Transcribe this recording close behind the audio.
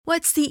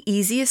What's the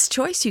easiest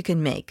choice you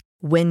can make?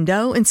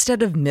 Window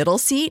instead of middle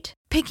seat?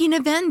 Picking a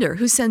vendor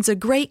who sends a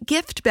great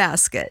gift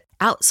basket?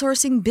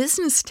 Outsourcing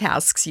business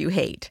tasks you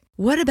hate?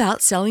 What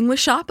about selling with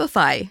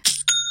Shopify?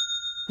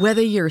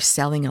 Whether you're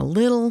selling a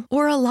little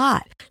or a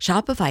lot,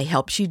 Shopify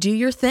helps you do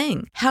your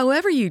thing,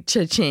 however you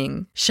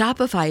cha-ching.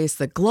 Shopify is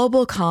the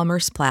global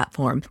commerce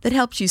platform that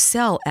helps you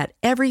sell at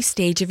every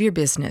stage of your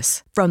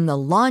business. From the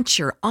launch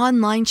your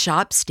online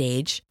shop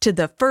stage to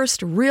the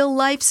first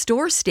real-life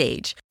store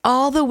stage,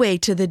 all the way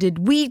to the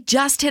did we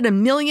just hit a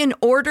million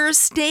orders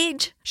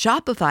stage.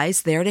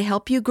 Shopify's there to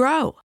help you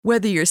grow.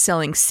 Whether you're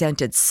selling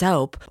scented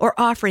soap or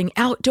offering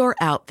outdoor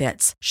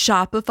outfits,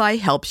 Shopify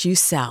helps you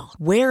sell.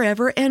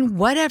 Wherever and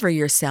whatever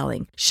you're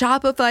selling,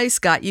 Shopify's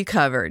got you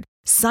covered.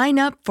 Sign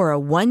up for a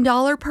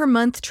 $1 per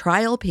month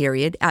trial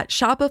period at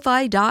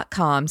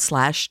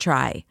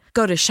shopify.com/try.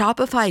 Go to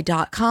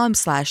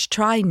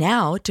shopify.com/try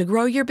now to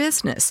grow your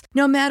business,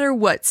 no matter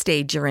what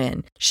stage you're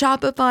in.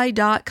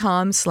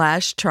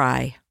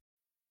 Shopify.com/try.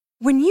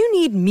 When you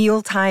need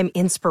mealtime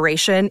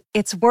inspiration,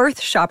 it's worth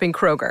shopping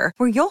Kroger,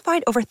 where you'll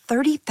find over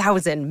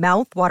 30,000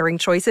 mouth-watering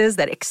choices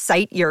that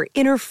excite your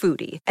inner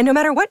foodie. And no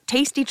matter what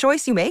tasty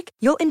choice you make,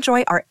 you'll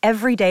enjoy our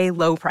everyday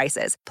low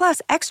prices,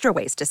 plus extra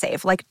ways to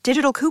save, like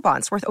digital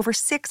coupons worth over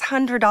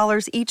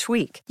 $600 each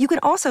week. You can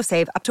also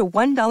save up to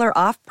 $1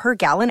 off per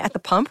gallon at the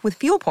pump with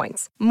fuel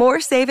points.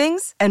 More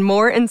savings and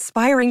more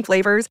inspiring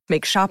flavors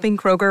make shopping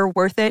Kroger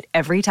worth it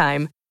every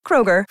time.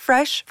 Kroger,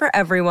 fresh for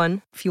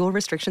everyone. Fuel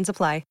restrictions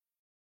apply.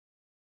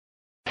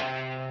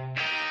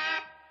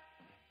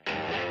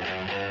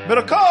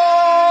 Middle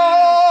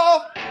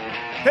call!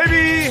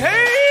 Baby,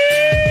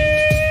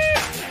 hey!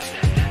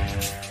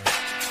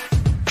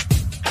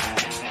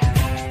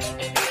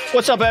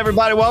 What's up,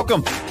 everybody?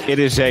 Welcome. It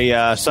is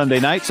a Sunday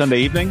night, Sunday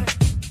evening.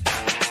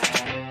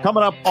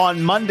 Coming up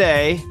on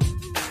Monday,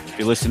 if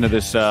you listen to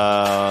this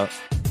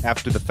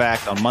after the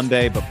fact on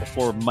Monday, but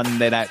before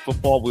Monday Night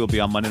Football, we'll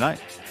be on Monday night.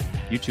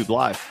 YouTube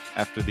Live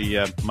after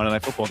the Monday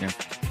Night Football game.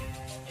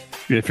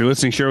 If you're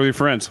listening, share with your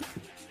friends.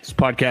 This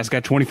podcast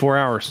got 24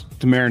 hours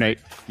to marinate.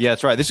 Yeah,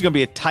 that's right. This is going to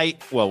be a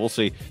tight, well, we'll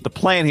see. The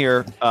plan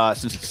here,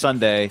 since it's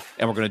Sunday,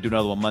 and we're going to do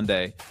another one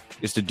Monday,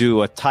 is to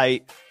do a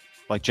tight,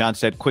 like John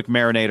said, quick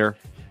marinator,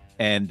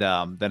 and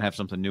then have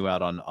something new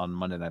out on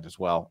Monday night as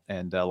well,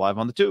 and live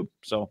on the tube.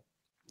 So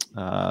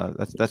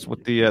that's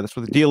what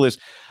the deal is.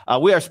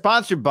 We are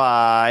sponsored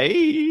by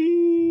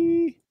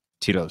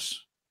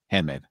Tito's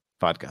Handmade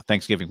Vodka.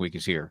 Thanksgiving week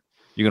is here.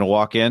 You're going to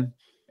walk in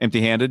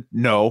empty-handed?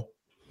 No.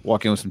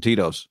 Walk in with some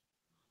Tito's.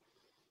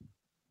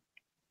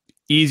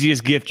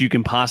 Easiest gift you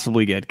can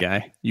possibly get,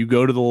 guy. You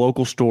go to the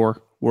local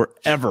store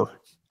wherever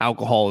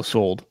alcohol is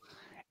sold,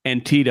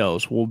 and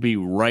Tito's will be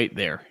right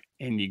there.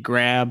 And you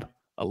grab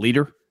a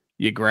liter,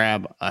 you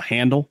grab a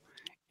handle,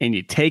 and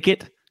you take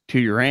it to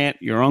your aunt,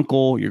 your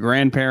uncle, your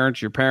grandparents,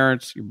 your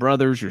parents, your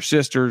brothers, your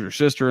sisters, your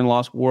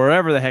sister-in-laws,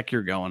 wherever the heck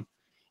you're going.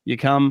 You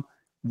come,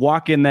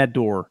 walk in that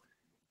door,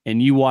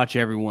 and you watch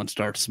everyone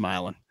start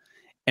smiling.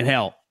 And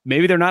hell,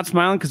 maybe they're not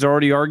smiling because they're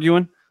already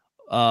arguing.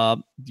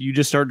 You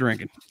just start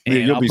drinking,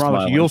 and I'll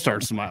promise you, you'll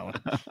start smiling.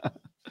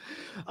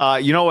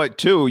 You know what,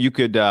 too? You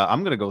could, I'm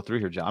going to go through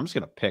here, John. I'm just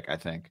going to pick, I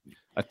think,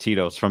 a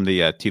Tito's from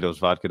the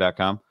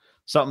Tito'sVodka.com.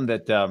 Something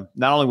that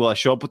not only will I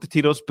show up with the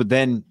Tito's, but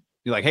then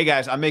you're like, hey,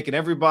 guys, I'm making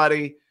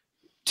everybody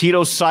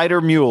Tito's cider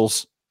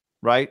mules,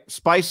 right?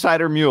 Spice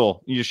cider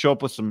mule. You just show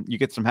up with you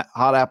get some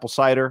hot apple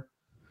cider,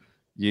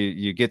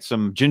 you get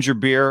some ginger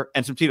beer,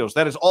 and some Tito's.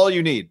 That is all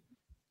you need.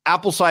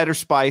 Apple cider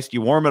spiced,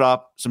 you warm it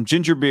up, some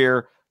ginger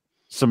beer,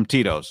 some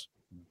Tito's.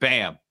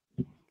 Bam.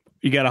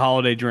 You got a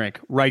holiday drink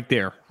right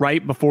there,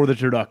 right before the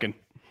turducken.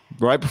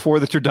 Right before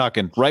the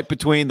turducken. Right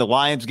between the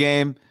Lions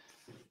game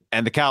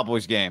and the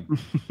Cowboys game.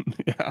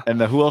 Yeah. And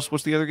who else?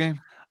 What's the other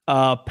game?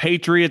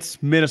 Patriots,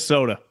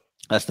 Minnesota.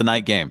 That's the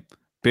night game.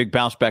 Big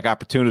bounce back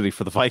opportunity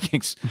for the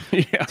Vikings.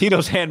 Yeah.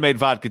 Tito's Handmade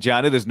Vodka,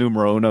 John. It is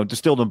numero uno.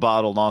 Distilled and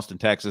bottled in Austin,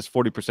 Texas.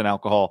 40%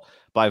 alcohol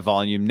by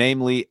volume.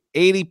 Namely,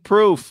 80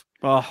 proof.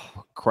 Oh,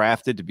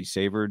 crafted to be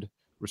savored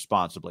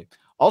responsibly.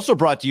 Also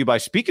brought to you by,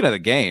 speaking of the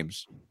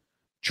games,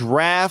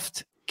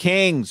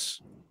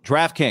 DraftKings.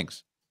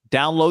 DraftKings.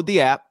 Download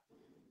the app.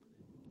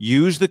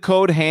 Use the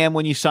code HAM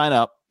when you sign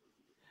up.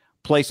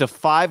 Place a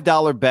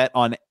 $5 bet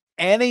on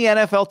any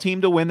NFL team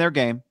to win their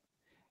game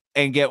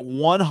and get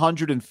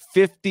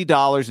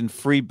 $150 in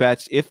free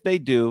bets if they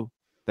do.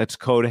 That's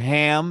code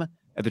HAM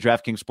at the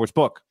DraftKings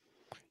Sportsbook.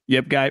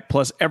 Yep, guy.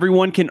 Plus,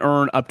 everyone can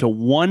earn up to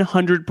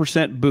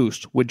 100%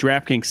 boost with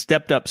DraftKings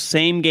stepped-up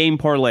same-game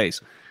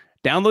parlays.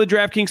 Download the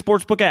DraftKings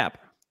Sportsbook app.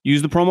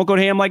 Use the promo code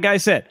HAM like Guy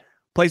said.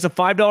 Place a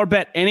 $5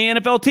 bet any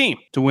NFL team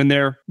to win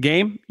their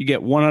game. You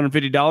get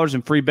 $150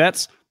 in free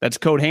bets. That's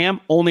code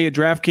HAM, only at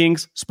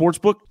DraftKings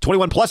Sportsbook.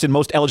 21 plus in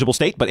most eligible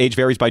state, but age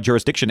varies by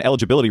jurisdiction.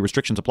 Eligibility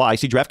restrictions apply.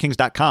 See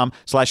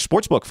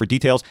DraftKings.com/sportsbook for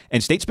details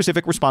and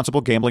state-specific responsible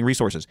gambling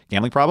resources.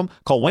 Gambling problem?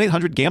 Call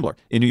 1-800-GAMBLER.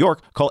 In New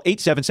York, call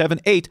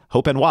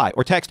 877-8-HOPE-NY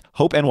or text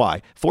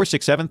HOPE-NY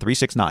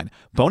 467-369.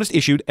 Bonus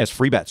issued as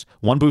free bets.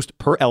 One boost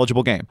per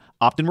eligible game.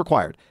 Opt-in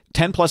required.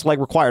 10 plus leg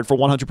required for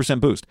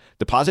 100% boost.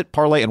 Deposit,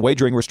 parlay, and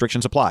wagering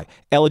restrictions apply.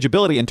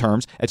 Eligibility and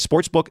terms at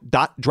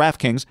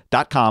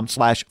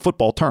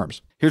sportsbook.draftkings.com/football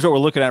terms. Here's what we're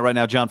looking at right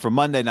now, John. For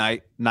Monday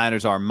night,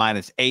 Niners are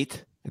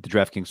 -8 at the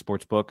DraftKings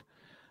Sportsbook.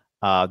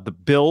 The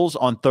Bills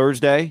on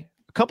Thursday.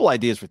 A couple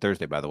ideas for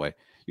Thursday, by the way.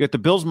 You got the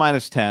Bills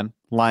 -10.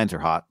 Lions are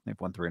hot. They've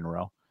won 3 in a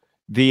row.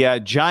 The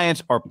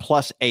Giants are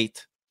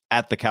 +8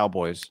 at the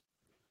Cowboys.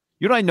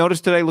 You know what I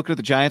noticed today looking at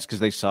the Giants? Because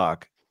they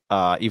suck,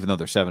 even though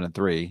they're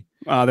 7-3.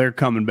 They're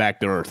coming back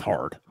to earth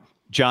hard.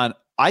 John,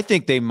 I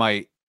think they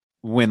might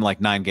win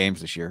like 9 games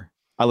this year.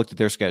 I looked at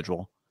their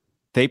schedule.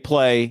 They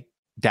play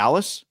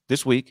Dallas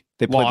this week.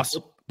 They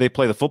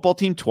play the football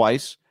team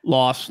twice.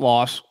 Loss.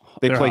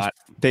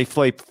 They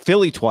play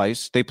Philly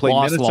twice. They play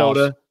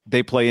Minnesota.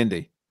 They play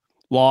Indy.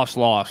 Loss.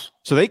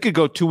 So they could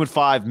go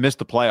 2-5, miss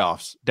the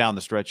playoffs down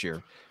the stretch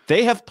here.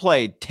 They have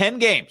played 10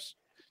 games.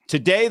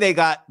 Today they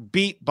got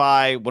beat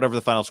by whatever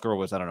the final score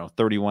was. I don't know,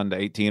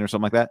 31-18 or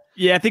something like that.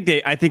 Yeah, I think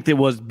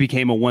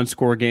became a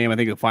 1-score game. I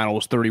think the final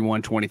was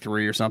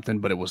 31-23 or something,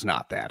 but it was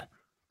not that.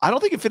 I don't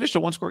think it finished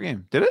a 1-score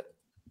game. Did it?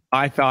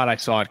 I thought I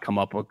saw it come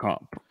up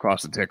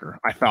across the ticker.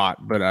 I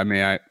thought, but I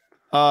mean,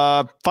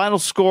 final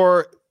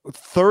score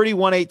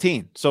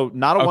 31-18. So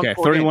not a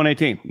 1-score 31-18.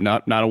 Game.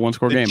 Not a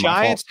 1-score game. The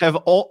Giants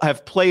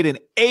have played in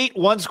 8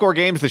 1-score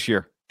games this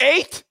year.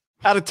 8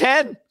 out of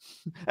 10.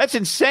 That's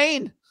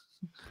insane.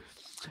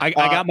 I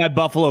got my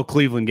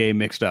Buffalo-Cleveland game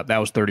mixed up. That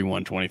was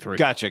 31-23.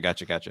 Gotcha.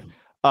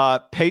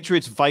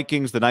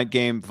 Patriots-Vikings, the night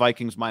game,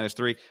 Vikings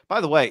 -3.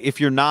 By the way,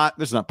 if you're not,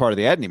 this is not part of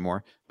the ad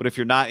anymore, but if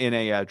you're not in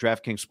a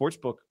DraftKings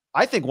Sportsbook,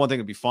 I think one thing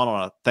would be fun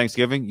on a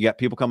Thanksgiving, you got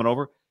people coming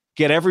over,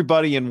 get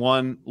everybody in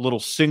one little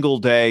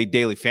single-day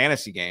daily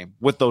fantasy game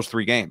with those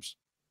 3 games.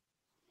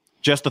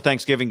 Just the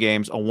Thanksgiving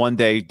games, a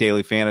one-day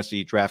daily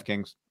fantasy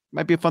DraftKings.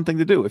 Might be a fun thing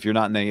to do if you're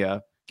not in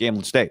a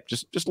gambling state.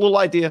 Just a little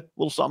idea, a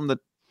little something that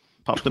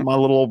popped in my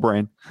little old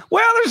brain.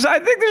 Well, I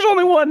think there's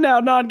only one now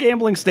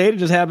non-gambling state. It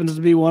just happens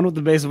to be one with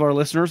the base of our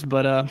listeners.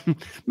 But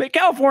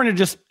California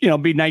just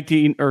be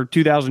 19 or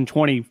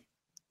 2020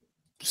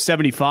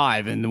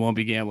 75 and it won't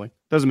be gambling.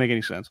 Doesn't make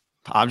any sense.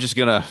 I'm just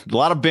a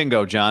lot of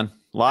bingo, John.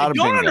 I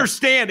don't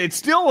understand. It's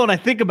still, when I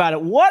think about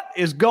it, what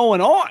is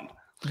going on?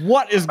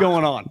 All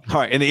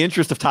right. In the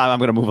interest of time, I'm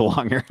going to move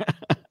along here.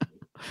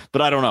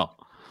 But I don't know.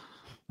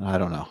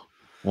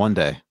 One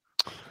day.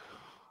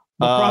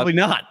 Probably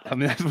not. I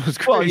mean, that was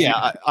crazy. Well,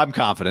 yeah, I'm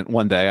confident.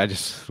 One day.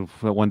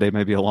 One day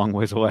may be a long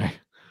ways away.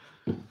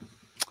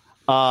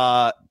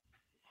 The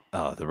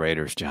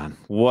Raiders, John.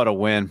 What a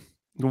win.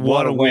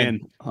 What a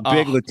win.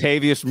 Big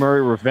Latavius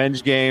Murray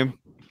revenge game.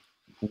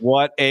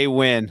 What a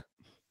win.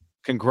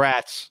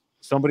 Congrats.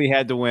 Somebody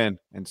had to win,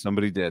 and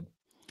somebody did.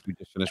 We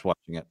just finished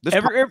watching it.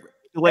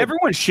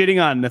 Everyone's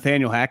shitting on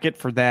Nathaniel Hackett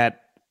for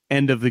that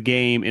end of the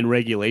game in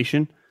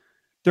regulation.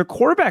 Their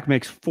quarterback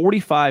makes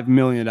 $45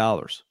 million.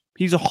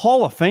 He's a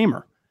Hall of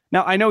Famer.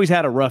 Now, I know he's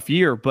had a rough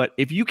year, but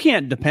if you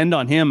can't depend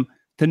on him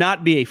to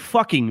not be a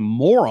fucking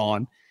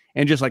moron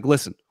and just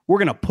listen, we're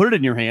going to put it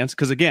in your hands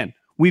because, again,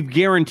 we've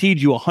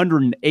guaranteed you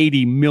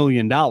 $180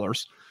 million.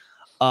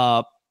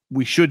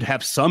 We should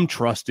have some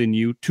trust in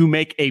you to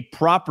make a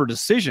proper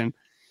decision.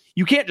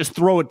 You can't just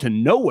throw it to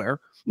nowhere.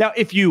 Now,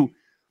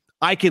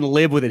 I can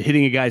live with it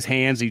hitting a guy's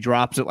hands. He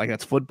drops it like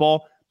that's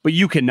football, but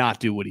you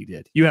cannot do what he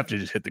did. You have to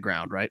just hit the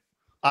ground, right?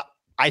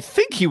 I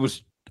think he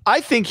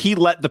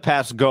let the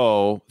pass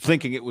go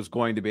thinking it was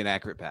going to be an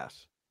accurate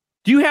pass.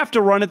 Do you have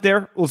to run it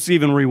there? Let's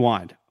even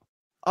rewind.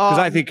 Because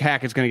I think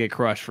Hackett's going to get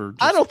crushed for.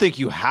 I don't think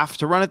you have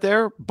to run it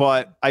there,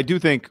 but I do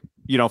think,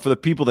 for the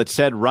people that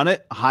said run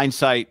it,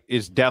 hindsight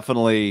is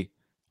definitely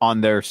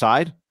on their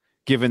side,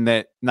 given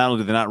that not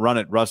only did they not run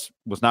it, Russ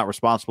was not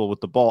responsible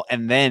with the ball.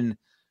 And then,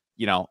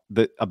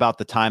 about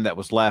the time that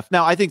was left.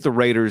 Now, I think the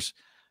Raiders,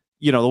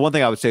 the one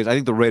thing I would say is I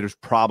think the Raiders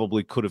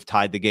probably could have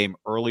tied the game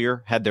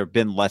earlier had there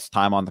been less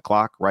time on the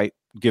clock, right?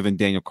 Given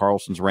Daniel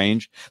Carlson's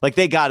range.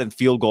 They got in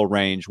field goal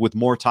range with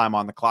more time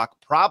on the clock,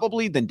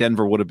 probably than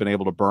Denver would have been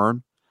able to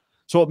burn.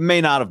 So it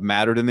may not have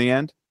mattered in the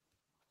end.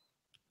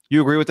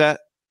 You agree with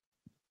that?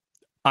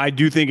 I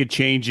do think it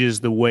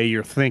changes the way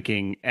you're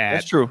thinking at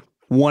That's true.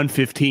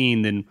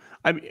 1:15. Then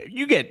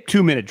you get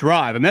 2-minute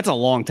drive. That's a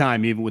long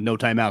time, even with no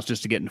timeouts,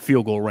 just to get in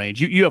field goal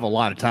range. You have a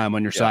lot of time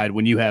on your side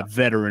when you have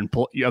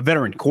a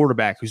veteran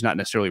quarterback who's not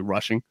necessarily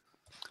rushing.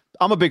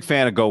 I'm a big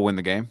fan of go win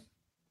the game,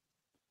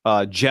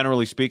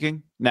 generally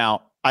speaking.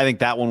 Now, I think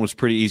that one was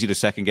pretty easy to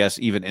second guess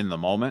even in the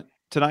moment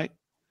tonight.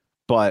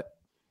 But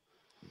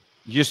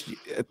just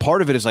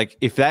part of it is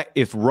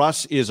if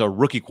Russ is a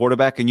rookie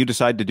quarterback and you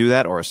decide to do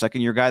that, or a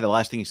second-year guy, the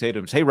last thing you say to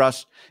him is, hey,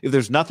 Russ, if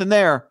there's nothing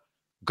there,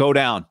 go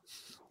down.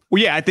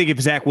 Well, yeah, I think if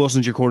Zach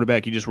Wilson's your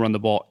quarterback, you just run the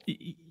ball.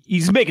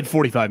 He's making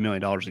 $45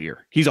 million a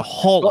year. He's a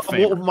Hall of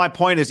Famer. Well, my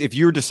point is, if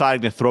you're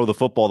deciding to throw the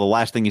football, the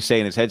last thing you say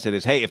in his headset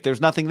is, hey, if there's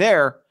nothing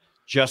there,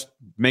 just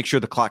make sure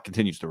the clock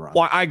continues to run.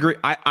 Well, I agree.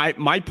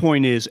 My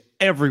point is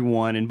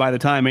everyone, and by the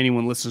time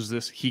anyone listens to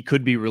this, he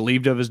could be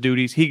relieved of his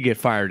duties. He could get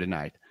fired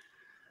tonight.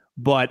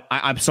 But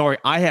I'm sorry,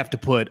 I have to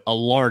put a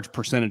large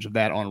percentage of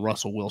that on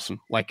Russell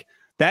Wilson. Like,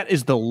 that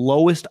is the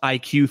lowest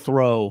IQ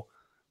throw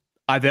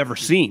I've ever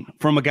seen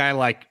from a guy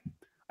like,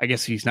 I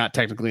guess he's not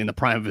technically in the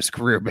prime of his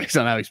career based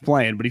on how he's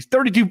playing, but he's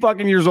 32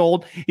 fucking years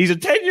old. He's a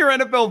 10-year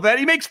NFL vet.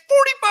 He makes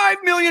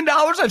 $45 million.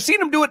 I've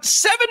seen him do it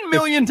 7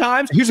 million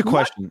times. Here's a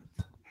question.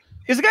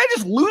 Is the guy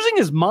just losing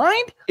his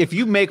mind? If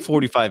you make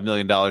 $45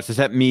 million, does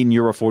that mean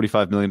you're a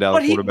 $45 million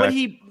quarterback?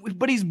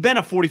 But he's been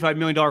a $45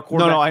 million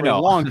quarterback for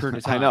a long period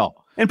of time. I know.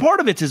 And part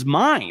of it's his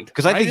mind.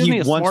 Because I think Isn't he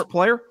a smart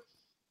player?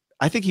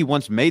 I think he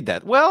once made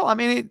that. Well, I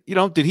mean,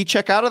 did he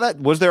check out of that?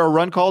 Was there a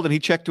run called and he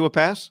checked to a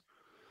pass?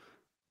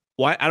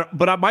 Well,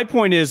 but my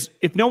point is,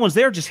 if no one's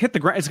there, just hit the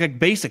ground. It's like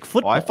basic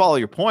football. Well, I follow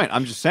your point.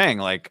 I'm just saying,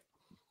 like,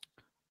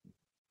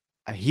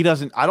 he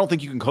doesn't. I don't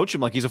think you can coach him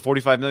like he's a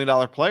 $45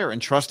 million player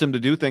and trust him to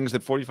do things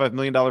that $45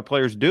 million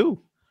players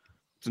do.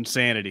 It's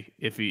insanity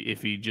if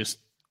he just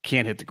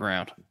can't hit the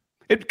ground.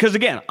 Because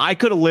again, I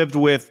could have lived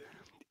with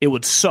it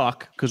would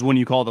suck because when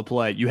you call the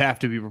play, you have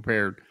to be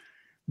prepared.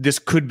 This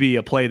could be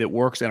a play that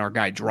works and our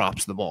guy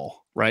drops the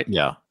ball, right?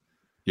 Yeah.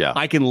 Yeah.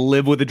 I can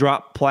live with the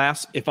drop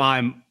pass if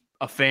I'm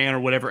a fan or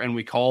whatever and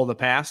we call the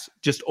pass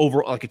just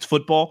over like it's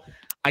football.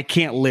 I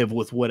can't live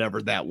with whatever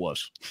that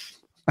was.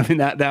 I mean,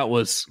 that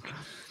was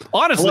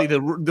honestly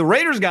the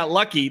Raiders got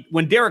lucky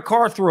when Derek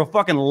Carr threw a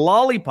fucking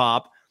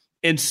lollipop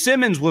and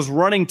Simmons was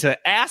running to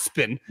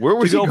Aspen. Where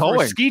was he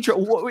going?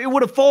 It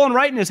would have fallen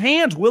right in his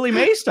hands. Willie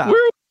Mays style.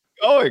 Where was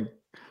he going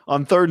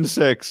on 3rd and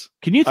 6?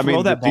 Can you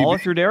throw that ball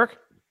if you're Derek?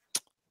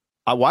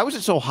 Why was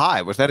it so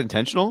high? Was that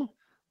intentional?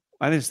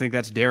 I just think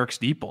that's Derek's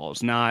deep ball.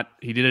 It's not.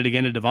 He did it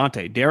again to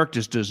Devontae. Derek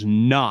just does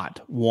not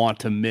want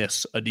to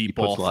miss a deep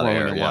ball throwing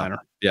a liner.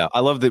 Yeah,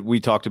 I love that we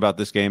talked about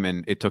this game,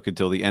 and it took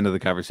until the end of the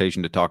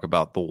conversation to talk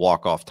about the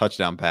walk-off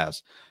touchdown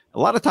pass. A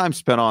lot of time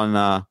spent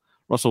on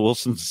Russell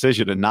Wilson's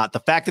decision and not the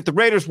fact that the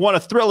Raiders won a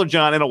thriller,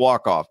 John, in a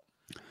walk-off.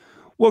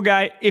 Well,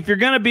 Guy, if you're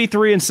going to be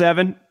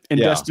 3-7 and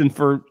destined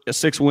for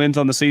 6 wins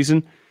on the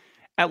season,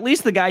 at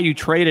least the guy you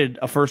traded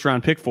a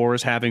first-round pick for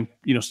is having,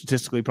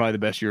 statistically probably the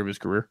best year of his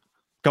career.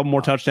 A couple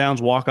more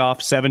touchdowns,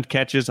 walk-off, 7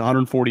 catches,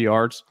 140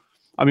 yards.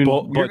 I mean,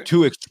 but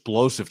 2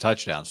 explosive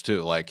touchdowns,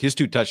 too. Like, his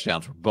 2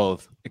 touchdowns were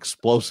both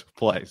explosive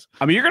plays.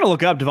 I mean, you're going to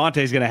look up,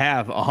 Devontae's going to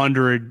have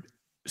 100,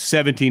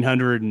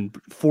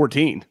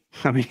 1,714.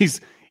 I mean,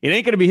 it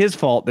ain't going to be his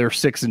fault they're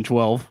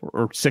 6-12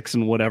 or 6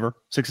 and whatever,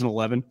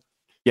 6-11.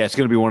 Yeah, it's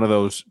going to be one of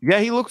those. Yeah,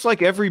 he looks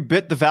like every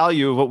bit the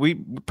value of what we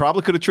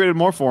probably could have traded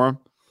more for him.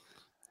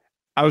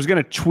 I was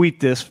going to tweet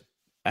this,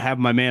 have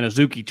my man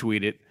Azuki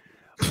tweet it,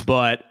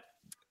 but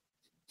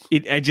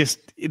they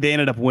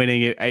ended up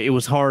winning. It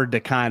was hard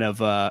to kind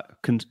of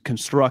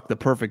construct the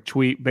perfect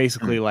tweet.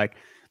 Basically, like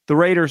the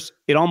Raiders,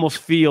 it almost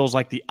feels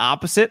like the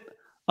opposite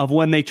of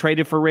when they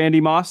traded for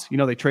Randy Moss.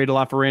 They traded a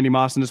lot for Randy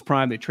Moss in this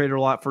prime. They traded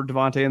a lot for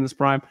Devontae in this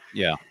prime.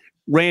 Yeah.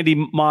 Randy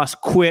Moss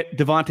quit.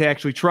 Devontae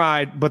actually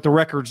tried, but the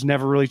records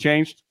never really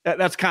changed.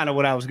 That's kind of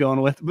what I was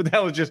going with. But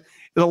that was just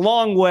a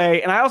long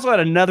way. And I also had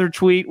another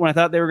tweet when I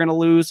thought they were going to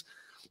lose.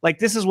 Like,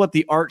 this is what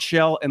the Art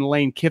Shell and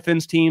Lane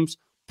Kiffin's teams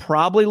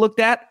probably looked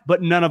at,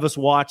 but none of us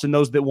watched, and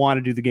those that want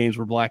to do the games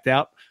were blacked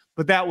out.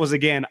 But that was,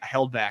 again,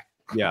 held back.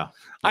 Yeah.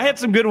 I had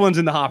some good ones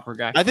in the hopper,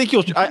 Guy. I think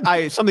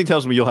something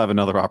tells me you'll have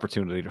another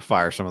opportunity to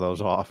fire some of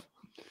those off.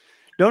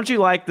 Don't you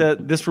like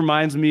this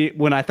reminds me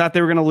when I thought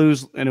they were going to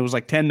lose and it was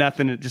like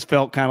 10-0. It just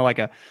felt kind of like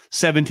a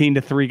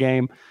 17-3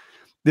 game.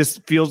 This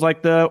feels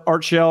like the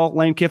Art Shell,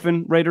 Lane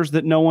Kiffin Raiders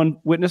that no one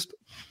witnessed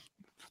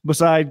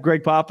beside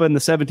Greg Papa and the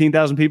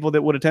 17,000 people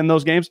that would attend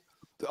those games.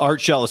 Art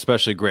Shell,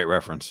 especially, great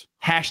reference.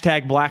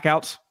 Hashtag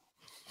blackouts.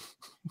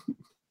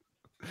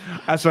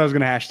 That's what I was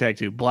going to hashtag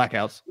too.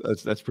 Blackouts.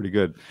 That's pretty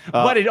good.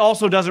 But it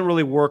also doesn't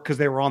really work because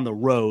they were on the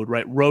road,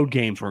 right? Road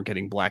games weren't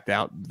getting blacked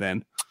out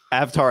then.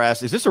 Avatar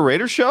asks, is this a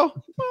Raiders show?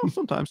 Well,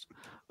 sometimes.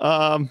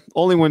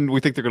 Only when we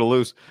think they're going to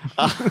lose.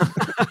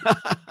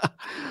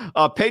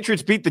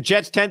 Patriots beat the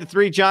Jets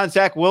 10-3. John,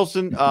 Zach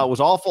Wilson was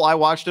awful. I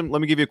watched him.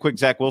 Let me give you a quick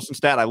Zach Wilson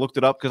stat. I looked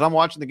it up because I'm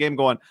watching the game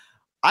going,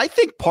 I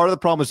think part of the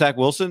problem with Zach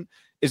Wilson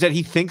is that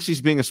he thinks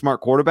he's being a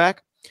smart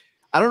quarterback.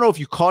 I don't know if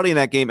you caught it in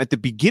that game. At the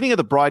beginning of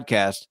the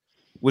broadcast,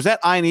 was that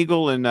Ian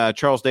Eagle and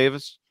Charles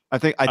Davis? I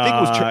think it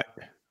was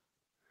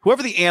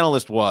whoever the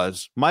analyst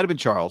was, might have been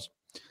Charles,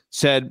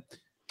 said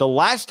the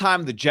last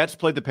time the Jets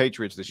played the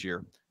Patriots this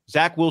year,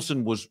 Zach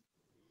Wilson was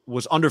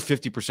under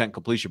 50%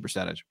 completion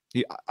percentage.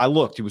 I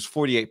looked, he was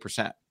 48%.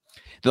 They're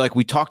like,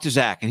 we talked to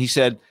Zach, and he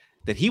said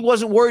that he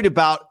wasn't worried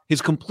about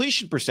his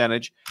completion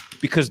percentage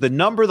because the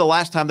number the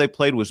last time they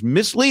played was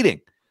misleading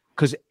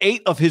because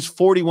 8 of his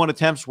 41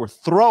 attempts were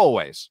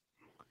throwaways.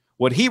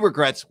 What he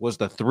regrets was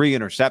the 3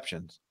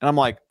 interceptions. And I'm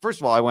like, first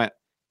of all, I went,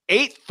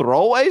 8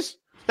 throwaways?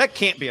 That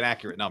can't be an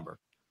accurate number.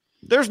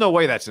 There's no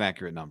way that's an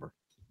accurate number.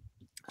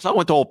 So I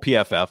went to old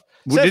PFF.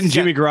 Didn't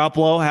Jimmy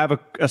Garoppolo have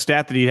a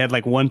stat that he had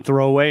like one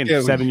throwaway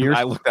in 7 years?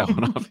 I looked that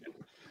one up.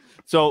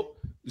 So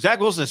Zach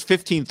Wilson has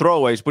 15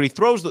 throwaways, but he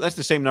throws that's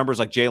the same numbers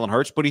like Jalen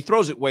Hurts, but he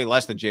throws it way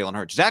less than Jalen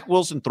Hurts. Zach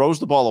Wilson throws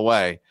the ball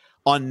away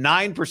on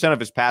 9% of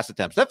his pass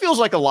attempts. That feels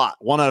like a lot.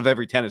 1 out of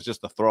every 10 is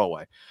just a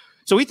throwaway.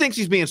 So he thinks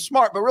he's being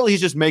smart, but really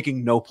he's just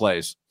making no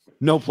plays.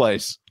 No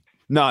plays.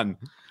 None.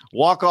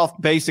 Walk off,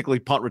 basically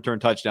punt, return,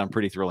 touchdown.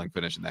 Pretty thrilling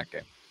finish in that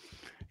game.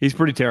 He's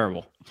pretty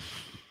terrible.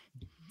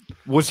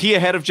 Was he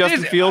ahead of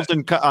Justin Fields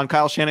on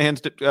Kyle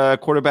Shanahan's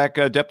quarterback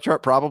depth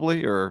chart?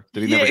 Probably, or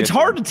did he? It's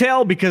hard to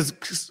tell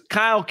because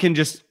Kyle can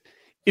just.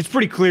 It's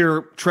pretty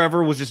clear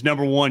Trevor was just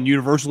number one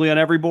universally on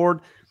every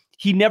board.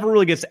 He never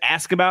really gets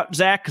asked about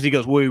Zach because he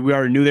goes, "We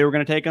already knew they were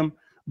going to take him."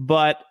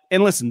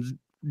 And listen,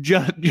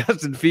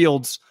 Justin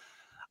Fields.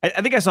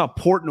 I think I saw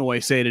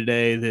Portnoy say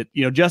today that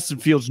Justin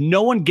Fields.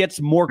 No one gets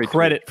more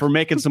credit for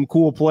making some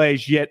cool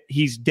plays. Yet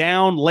he's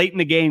down late in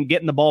the game,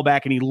 getting the ball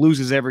back, and he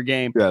loses every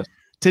game. Yes.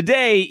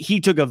 Today, he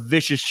took a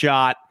vicious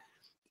shot.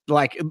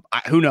 Like,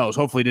 who knows?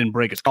 Hopefully, he didn't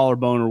break his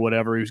collarbone or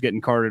whatever. He was getting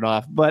carted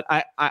off. But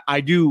I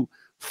do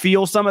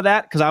feel some of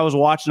that because I was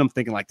watching him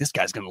thinking, like, this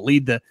guy's going to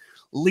lead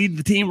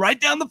the team right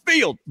down the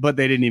field. But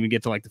they didn't even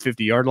get to, like, the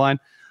 50-yard line.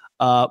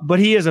 But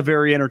he is a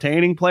very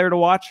entertaining player to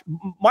watch.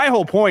 My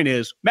whole point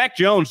is, Mac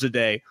Jones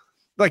today,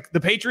 like, the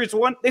Patriots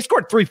won. They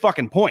scored 3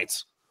 fucking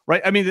points,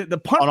 right? I mean, the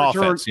punt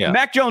return, offense, yeah.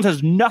 Mac Jones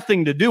has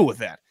nothing to do with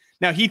that.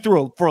 Now, he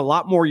threw for a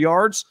lot more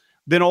yards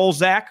than old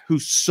Zach, who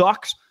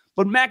sucks.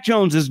 But Mac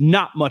Jones is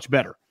not much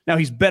better. Now,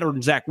 he's better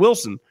than Zach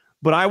Wilson.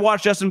 But I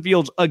watched Justin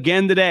Fields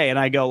again today, and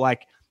I go,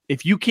 like,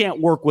 if you can't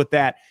work with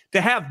that,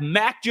 to have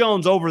Mac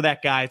Jones over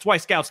that guy, it's why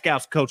scouts,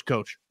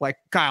 coach. Like,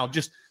 Kyle,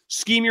 just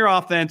scheme your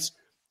offense.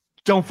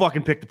 Don't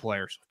fucking pick the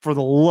players. For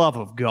the love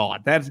of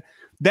God.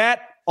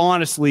 That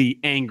honestly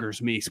angers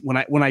me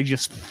when I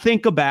just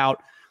think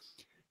about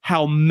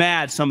how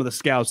mad some of the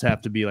scouts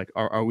have to be. Like,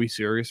 are we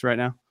serious right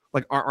now?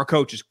 Like, our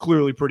coach is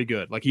clearly pretty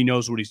good. Like, he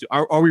knows what he's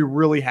doing. Are we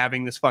really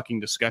having this fucking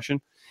discussion?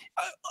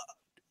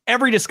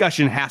 Every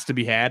discussion has to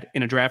be had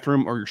in a draft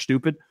room or you're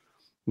stupid.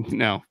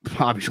 No,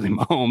 obviously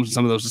Mahomes,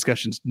 some of those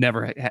discussions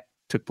never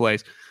took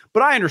place.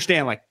 But I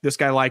understand, like, this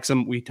guy likes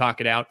him. We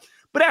talk it out.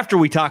 But after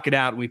we talk it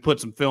out and we put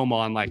some film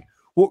on, like,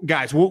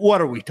 guys,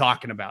 what are we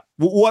talking about?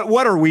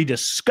 What are we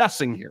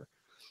discussing here?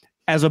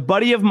 As a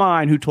buddy of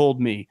mine who told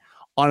me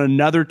on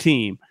another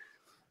team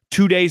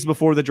 2 days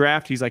before the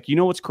draft, he's like, you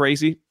know what's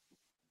crazy?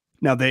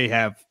 Now they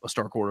have a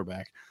star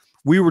quarterback.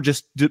 We were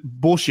just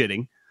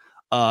bullshitting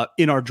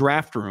in our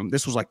draft room.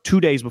 This was like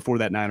 2 days before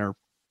that Niner,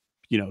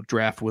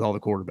 draft with all the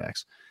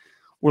quarterbacks.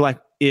 We're like,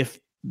 if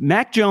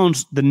Mac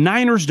Jones, the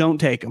Niners don't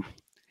take him,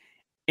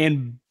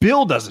 and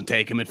Bill doesn't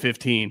take him at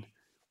 15,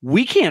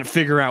 we can't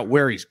figure out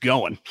where he's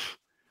going.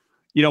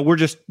 We're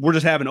just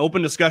having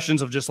open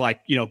discussions of just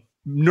like,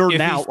 nerding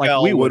out like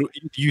we would.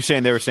 You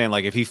saying they were saying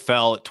like if he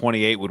fell at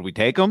 28, would we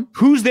take him?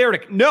 Who's there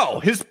to?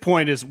 No, his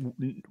point is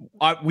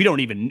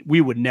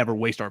we would never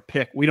waste our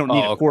pick. We don't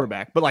need a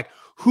quarterback, but like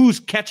who's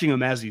catching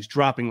him as he's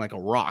dropping like a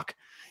rock?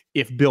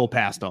 If Bill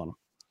passed on him,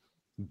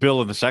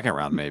 Bill in the second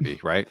round, maybe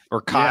right,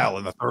 or Kyle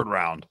in the third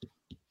round.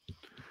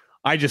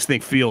 I just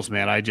think Fields,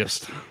 man.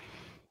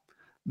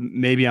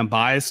 Maybe I'm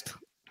biased,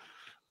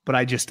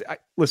 but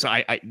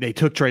listen. They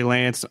took Trey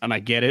Lance, and I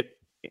get it.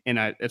 And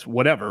it's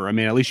whatever. I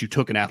mean, at least you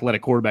took an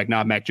athletic quarterback,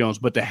 not Mac Jones.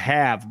 But to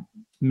have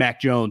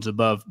Mac Jones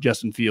above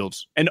Justin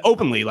Fields and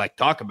openly like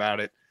talk about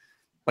it,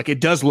 like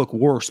it does look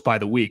worse by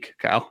the week,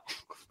 Kyle.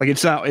 Like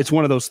it's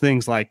one of those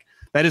things like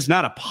that is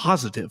not a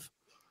positive.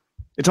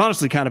 It's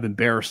honestly kind of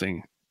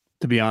embarrassing,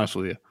 to be honest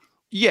with you.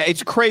 Yeah,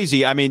 it's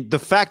crazy. I mean, the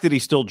fact that he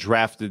still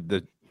drafted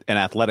an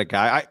athletic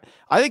guy,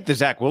 I think the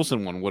Zach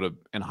Wilson one would have,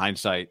 in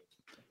hindsight,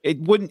 it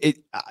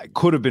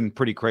could have been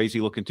pretty crazy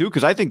looking too.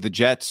 Because I think the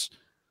Jets.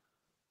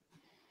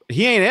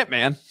 He ain't it,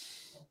 man.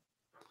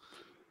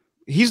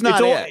 He's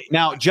not it.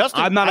 Now,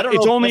 Justin, I'm not.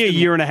 It's only a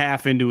year and a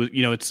half into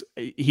it.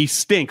 He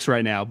stinks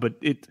right now. But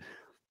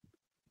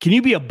can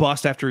you be a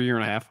bust after a year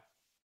and a half?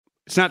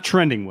 It's not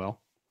trending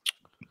well.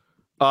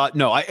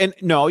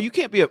 No, you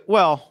can't be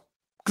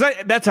because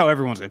that's how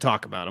everyone's going to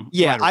talk about him.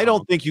 Yeah, I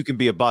don't think you can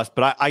be a bust,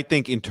 but I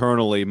think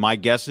internally, my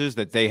guess is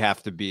that they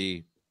have to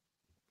be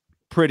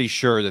pretty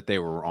sure that they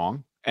were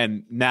wrong.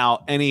 And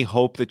now, any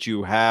hope that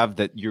you have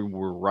that you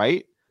were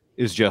right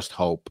is just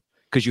hope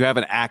because you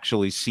haven't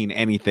actually seen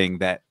anything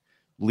that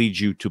leads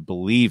you to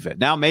believe it.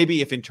 Now,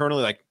 maybe if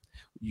internally, like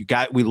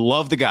we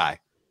love the guy,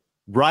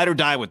 ride or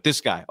die with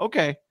this guy.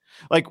 Okay.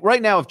 Like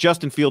right now, if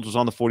Justin Fields was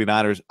on the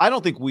 49ers, I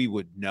don't think we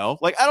would know.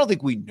 Like, I don't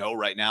think we know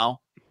right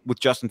now with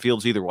Justin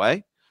Fields either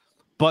way,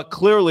 but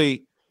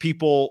clearly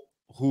people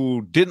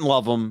who didn't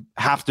love him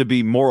have to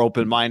be more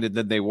open-minded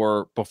than they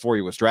were before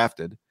he was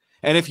drafted.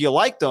 And if you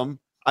liked him,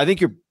 I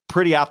think you're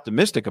pretty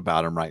optimistic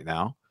about him right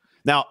now.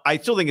 Now, I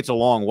still think it's a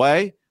long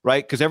way,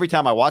 right? Because every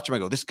time I watch him, I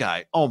go, this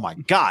guy, oh my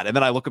God. And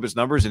then I look up his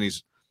numbers and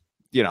he's,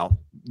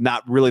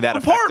 not really that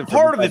effective.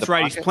 Part of it's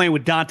right. He's playing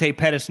with Dante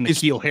Pettis and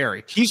N'Keal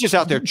Harry. He's just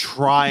out there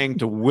trying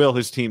to will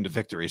his team to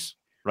victories.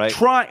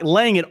 right?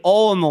 Laying it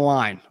all on the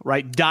line,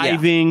 right?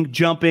 Diving,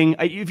 jumping.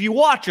 If you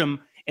watch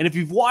them, and if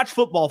you've watched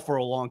football for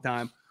a long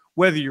time,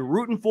 whether you're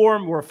rooting for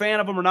them or a fan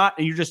of them or not,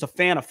 and you're just a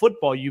fan of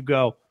football, you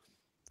go,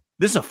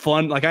 this is a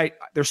fun,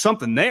 there's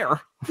something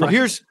there. Well,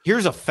 here's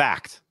a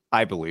fact,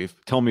 I believe.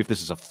 Tell me if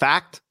this is a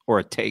fact or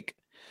a take.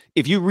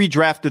 If you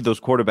redrafted those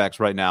quarterbacks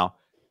right now,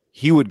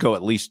 he would go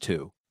at least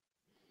 2.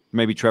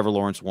 Maybe Trevor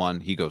Lawrence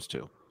 1, he goes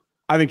 2.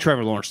 I think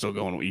Trevor Lawrence still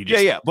going what you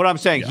just Yeah. But I'm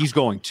saying he's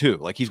going 2.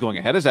 Like, he's going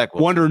ahead of Zach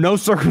Wilson. Under no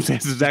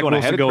circumstances Zach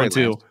Wilson going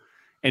 2. Lance.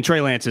 And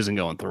Trey Lance isn't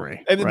going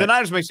 3. And the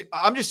Niners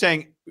I'm just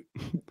saying.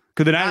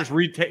 Could the Niners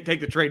take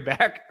the trade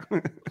back?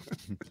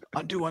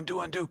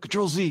 undo,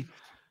 Control Z.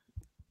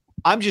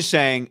 I'm just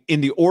saying,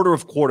 in the order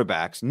of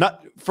quarterbacks,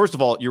 first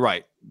of all, you're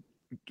right.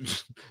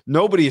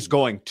 Nobody is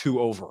going 2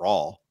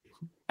 overall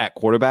at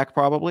quarterback,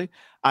 probably.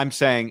 I'm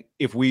saying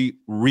if we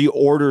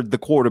reordered the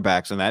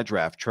quarterbacks in that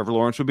draft, Trevor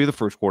Lawrence would be the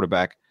first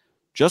quarterback.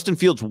 Justin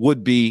Fields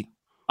would be,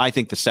 I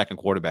think, the second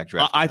quarterback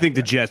draft. I think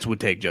the Jets would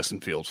take Justin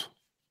Fields.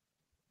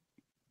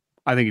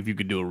 I think if you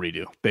could do a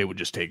redo, they would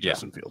just take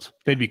Justin Fields.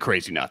 They'd be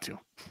crazy not to.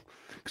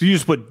 Because you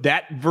just put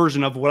that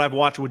version of what I've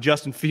watched with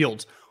Justin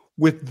Fields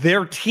with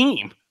their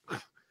team,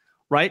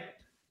 right?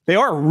 They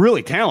are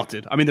really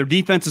talented. I mean, their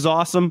defense is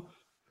awesome.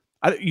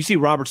 You see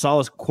Robert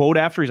Sala's quote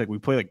after, he's like, we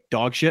play like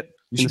dog shit.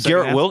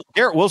 Garrett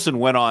Wilson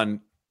went on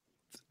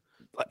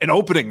an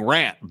opening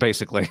rant,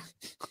 basically.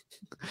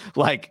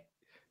 Like,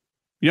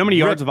 you know how many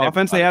yards of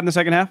offense they had in the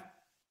second half?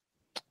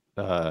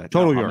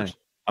 Total yards.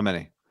 How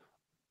many?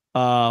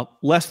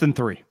 Less than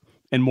 3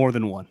 and more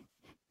than 1.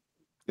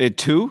 They had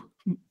 2?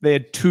 They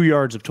had 2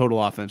 yards of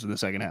total offense in the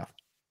second half.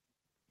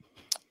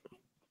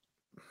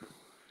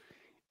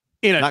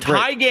 In a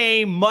tie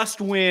game,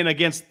 must win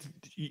against.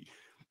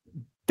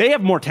 They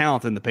have more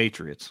talent than the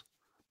Patriots,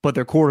 but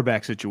their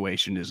quarterback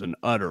situation is an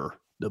utter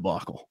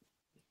debacle.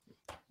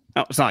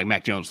 Now, it's not like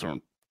Mac Jones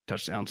throwing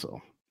touchdowns, so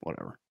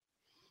whatever.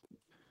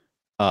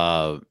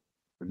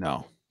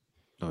 No,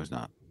 he's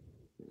not.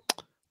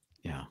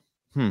 Yeah.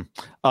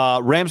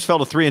 Rams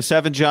fell to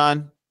 3-7,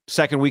 John.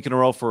 Second week in a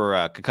row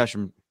for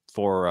concussion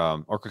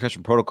or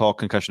concussion protocol,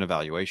 concussion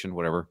evaluation,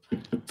 whatever,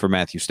 for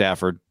Matthew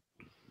Stafford.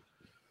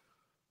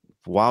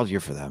 Wild year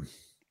for them.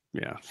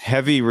 Yeah.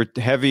 Heavy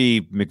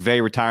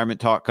McVay retirement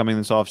talk coming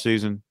this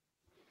offseason.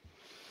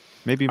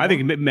 Maybe more. I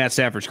think Matt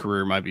Stafford's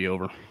career might be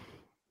over.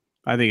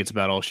 I think it's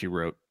about all she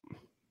wrote.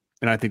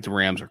 And I think the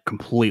Rams are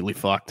completely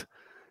fucked.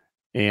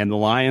 And the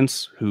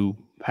Lions, who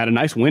had a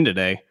nice win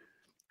today,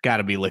 got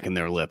to be licking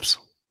their lips.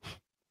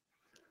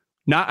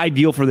 Not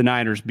ideal for the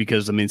Niners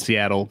because, I mean,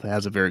 Seattle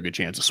has a very good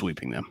chance of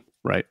sweeping them,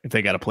 right? If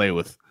they got to play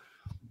with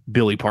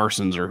Billy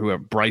Parsons or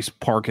whoever, Bryce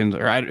Parkins,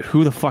 or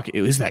who the fuck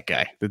is that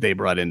guy that they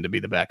brought in to be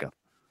the backup?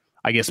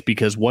 I guess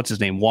because what's his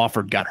name?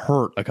 Wofford got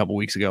hurt a couple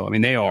weeks ago. I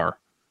mean,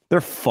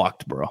 they're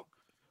fucked, bro.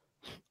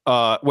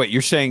 Wait,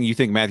 you're saying you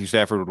think Matthew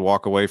Stafford would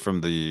walk away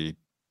from the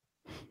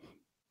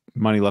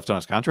money left on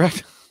his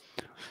contract?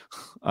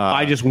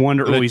 I just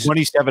wonder. He's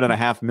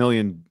 $27.5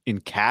 million in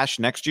cash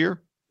next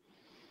year.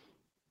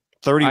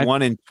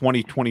 31 in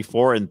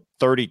 2024 and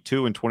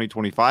 32 in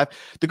 2025.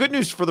 The good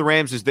news for the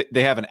Rams is that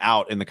they have an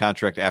out in the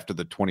contract after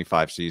the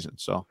 25 season.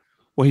 So,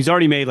 well, he's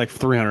already made like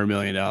 $300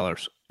 million.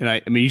 And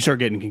I mean, you start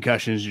getting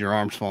concussions, your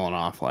arms falling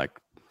off. Like,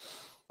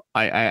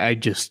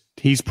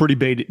 he's pretty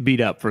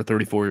beat up for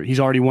 34 years. He's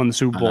already won the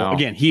Super Bowl.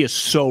 Again, he is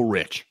so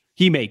rich.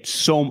 He made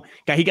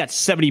he got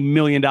 $70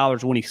 million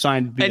when he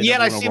signed. And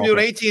yet I see him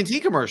doing AT&T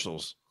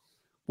commercials.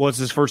 Well, it's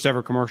his first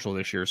ever commercial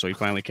this year. So he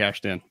finally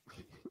cashed in.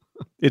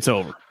 It's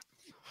over.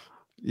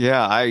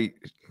 Yeah.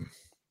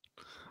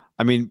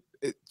 I mean,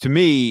 to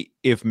me,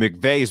 if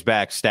McVay's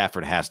back,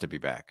 Stafford has to be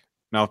back.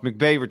 Now, if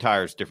McVay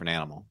retires, different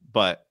animal,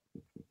 but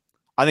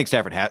I think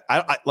Stafford has.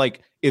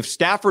 If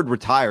Stafford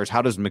retires,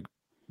 how does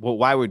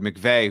why would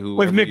McVay?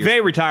 If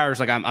McVay retires,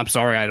 like I'm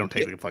sorry, I don't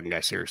take the fucking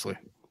guy seriously.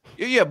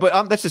 Yeah,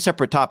 but that's a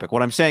separate topic.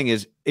 What I'm saying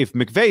is, if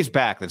McVay's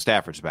back, then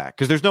Stafford's back.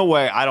 Because there's no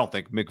way, I don't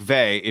think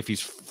McVay, if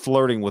he's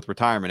flirting with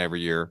retirement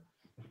every year,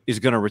 is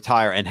going to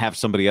retire and have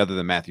somebody other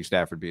than Matthew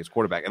Stafford be his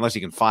quarterback, unless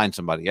he can find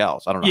somebody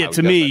else. I don't know. Yeah,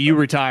 to me, you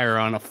retire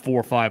on a 4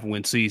 or 5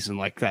 win season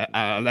like that.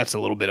 That's a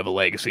little bit of a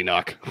legacy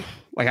knock.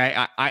 Like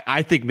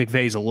I think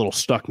McVay's a little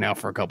stuck now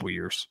for a couple of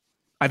years.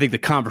 I think the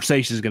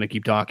conversation is going to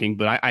keep talking,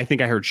 but I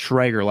think I heard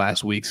Schrager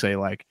last week say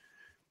like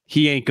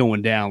he ain't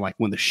going down like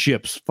when the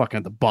ship's fucking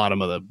at the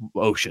bottom of the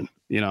ocean.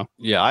 You know?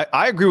 Yeah,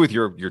 I agree with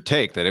your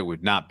take that it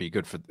would not be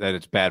good that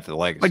it's bad for the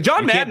legacy. Like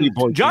John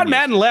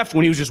Madden left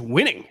when he was just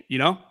winning. You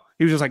know,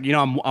 he was just like,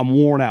 I'm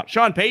worn out.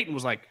 Sean Payton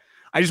was like,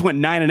 I just went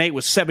 9-8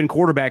 with 7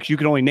 quarterbacks. You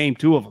can only name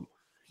 2 of them.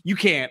 You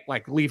can't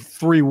like leave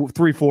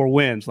 4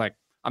 wins. Like,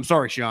 I'm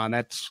sorry, Sean.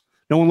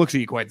 No one looks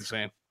at you quite the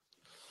same.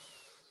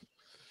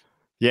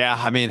 Yeah,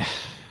 I mean,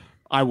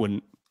 I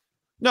wouldn't.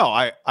 No,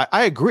 I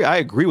agree. I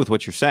agree with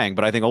what you're saying,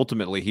 but I think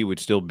ultimately he would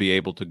still be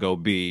able to go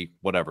be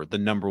whatever the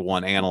number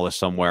 1 analyst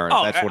somewhere.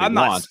 And that's what he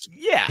wants.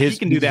 Yeah, he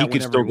can do that. He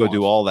can still go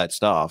do all that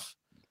stuff.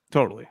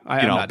 Totally.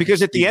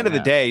 Because at the end of the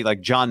day, like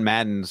John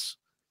Madden's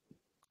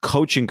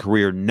coaching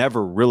career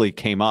never really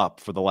came up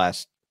for the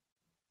last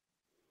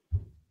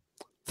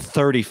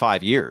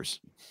 35 years.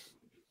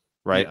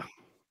 Right. Yeah.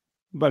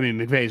 But I mean,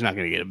 McVay's not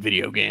going to get a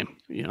video game,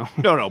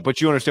 No, but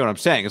you understand what I'm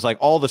saying. It's like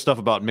all the stuff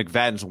about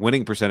McFadden's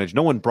winning percentage.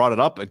 No one brought it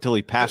up until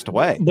he passed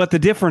away. But the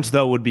difference,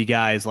 though, would be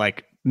guys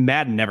like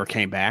Madden never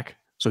came back.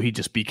 So he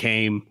just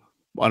became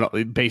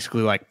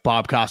basically like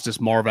Bob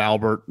Costas, Marv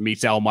Albert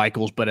meets Al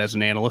Michaels, but as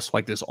an analyst,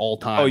 like this all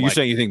time. Oh, you're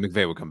saying you think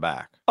McVay would come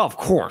back? Of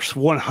course,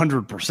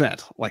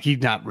 100%. Like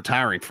he's not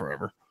retiring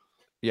forever.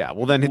 Yeah.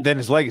 Well, then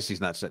his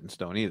legacy's not set in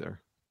stone either.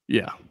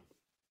 Yeah.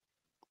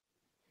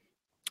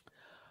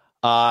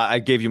 I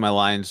gave you my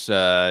lines.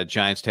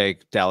 Giants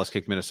take, Dallas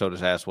kick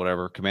Minnesota's ass,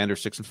 whatever.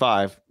 Commanders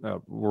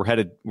 6-5.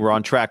 We're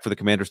on track for the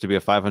Commanders to be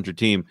a 500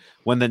 team.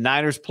 When the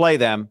Niners play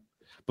them,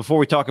 before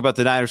we talk about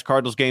the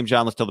Niners-Cardinals game,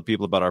 John, let's tell the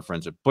people about our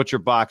friends at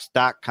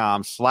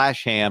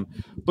butcherbox.com/ham.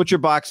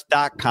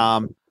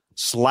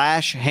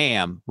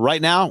 Butcherbox.com/ham.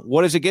 Right now,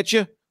 what does it get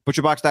you?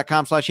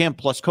 Butcherbox.com/ham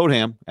plus code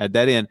ham. Add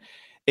that in.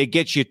 It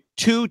gets you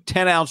 2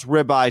 10-ounce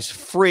ribeyes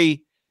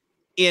free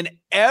in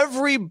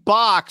every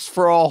box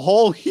for a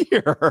whole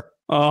year.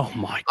 Oh,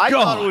 my God. I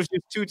thought it was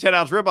just 2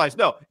 10-ounce ribeyes.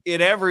 No,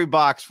 in every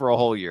box for a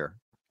whole year.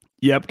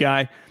 Yep,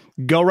 guy.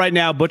 Go right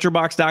now,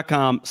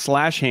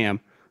 butcherbox.com/ham.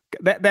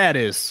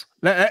 Is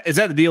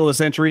that the deal of the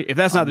century? If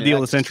that's not the deal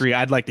of the century,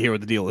 I'd like to hear what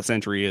the deal of the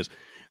century is.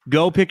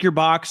 Go pick your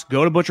box.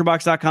 Go to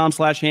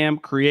butcherbox.com/ham.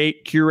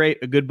 Curate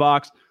a good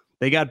box.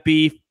 They got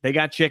beef. They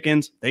got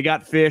chickens. They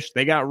got fish.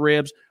 They got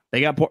ribs.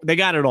 They got pork. They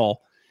got it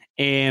all.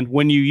 And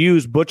when you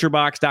use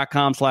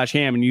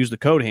butcherbox.com/ham and use the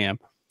code ham,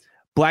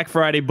 Black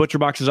Friday,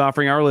 ButcherBox is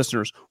offering our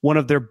listeners one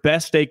of their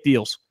best steak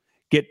deals.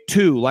 Get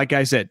 2, like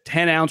I said,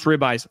 10-ounce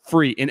ribeyes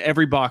free in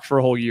every box for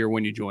a whole year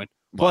when you join.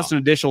 Plus an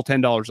additional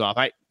 $10 off.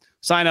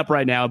 Sign up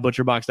right now at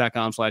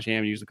butcherbox.com/ham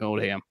and use the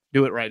code ham.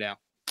 Do it right now.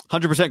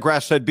 100%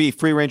 grass-fed beef,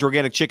 free-range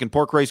organic chicken,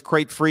 pork raised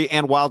crate-free,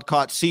 and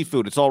wild-caught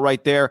seafood. It's all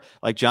right there,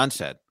 like John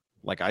said.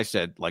 Like I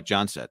said, like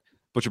John said.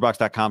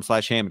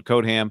 Butcherbox.com/ham and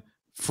code ham.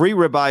 Free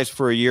ribeyes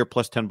for a year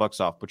plus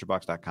 $10 off.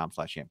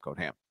 Butcherbox.com/ham, code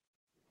ham.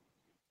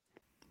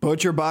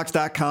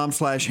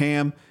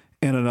 Butcherbox.com/ham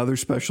and another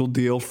special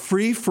deal.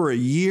 Free for a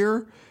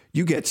year.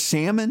 You get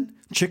salmon,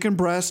 chicken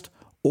breast,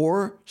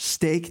 or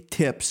steak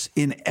tips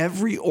in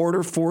every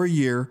order for a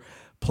year,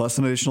 plus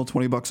an additional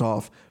 $20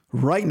 off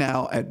right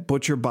now at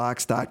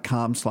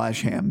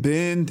butcherbox.com/ham.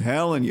 Been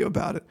telling you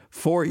about it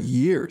for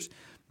years.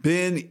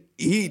 Been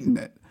eating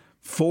it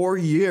for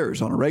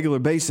years on a regular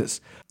basis.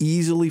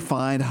 Easily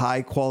find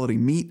high quality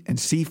meat and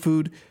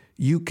seafood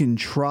you can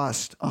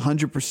trust.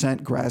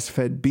 100%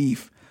 grass-fed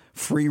beef,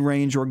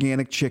 free-range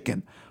organic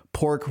chicken,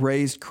 pork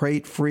raised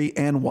crate-free,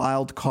 and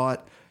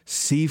wild-caught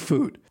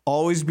seafood.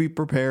 Always be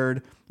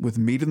prepared with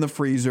meat in the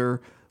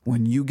freezer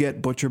when you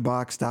get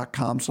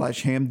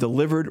butcherbox.com/ham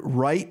delivered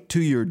right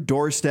to your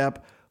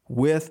doorstep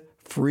with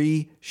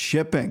free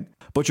shipping.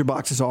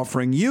 ButcherBox is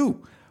offering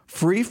you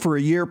free for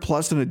a year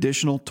plus an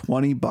additional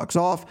 $20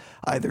 off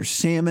either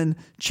salmon,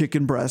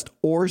 chicken breast,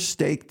 or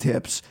steak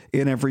tips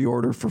in every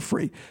order for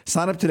free.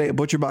 Sign up today at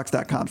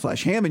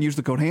butcherbox.com/ham and use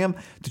the code ham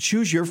to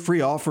choose your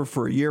free offer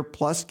for a year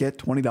plus get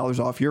 $20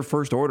 off your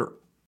first order.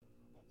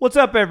 What's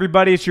up,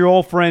 everybody? It's your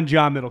old friend,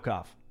 John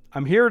Middlecoff.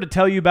 I'm here to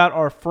tell you about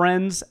our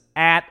friends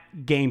at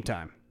Game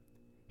Time.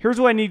 Here's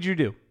what I need you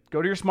to do.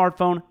 Go to your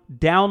smartphone,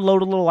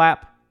 download a little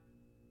app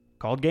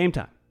called Game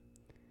Time.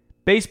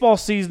 Baseball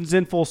season's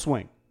in full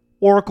swing.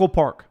 Oracle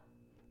Park.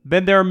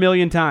 Been there a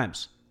million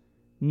times.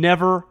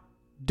 Never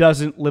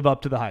doesn't live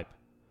up to the hype.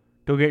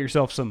 Go get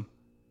yourself some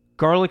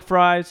garlic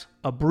fries,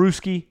 a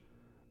brewski,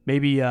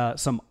 maybe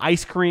some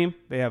ice cream.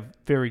 They have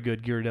very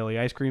good Ghirardelli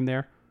ice cream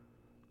there.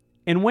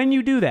 And when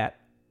you do that,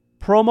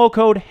 promo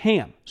code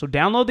HAM. So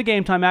download the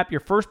Game Time app. Your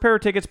first pair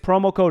of tickets,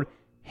 promo code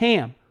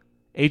HAM,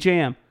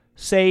 H-A-M,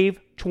 save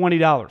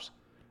 $20.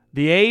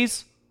 The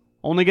A's,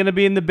 only going to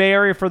be in the Bay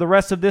Area for the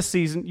rest of this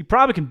season. You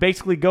probably can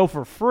basically go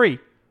for free.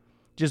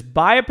 Just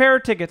buy a pair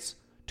of tickets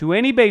to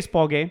any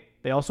baseball game.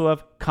 They also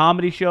have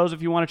comedy shows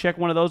if you want to check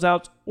one of those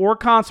out, or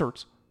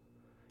concerts.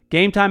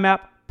 Game Time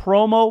app,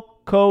 promo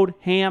code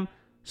HAM,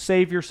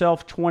 save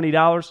yourself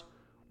 $20.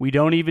 We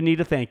don't even need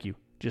a thank you.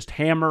 Just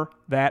hammer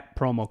that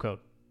promo code.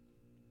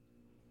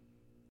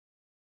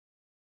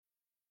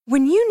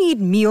 When you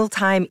need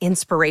mealtime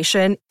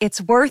inspiration,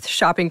 it's worth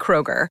shopping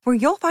Kroger, where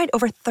you'll find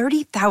over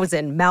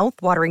 30,000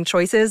 mouth-watering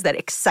choices that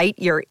excite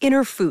your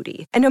inner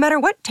foodie. And no matter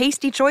what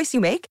tasty choice you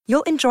make,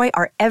 you'll enjoy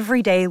our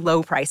everyday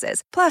low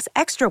prices, plus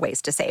extra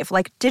ways to save,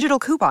 like digital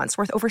coupons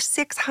worth over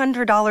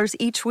 $600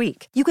 each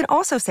week. You can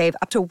also save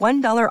up to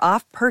 $1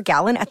 off per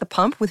gallon at the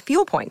pump with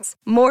fuel points.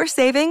 More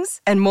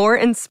savings and more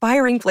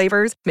inspiring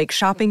flavors make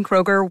shopping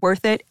Kroger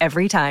worth it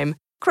every time.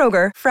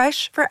 Kroger,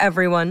 fresh for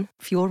everyone.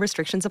 Fuel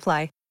restrictions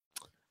apply.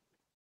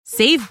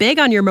 Save big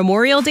on your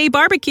Memorial Day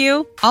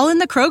barbecue, all in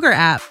the Kroger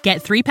app.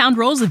 Get 3-pound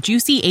rolls of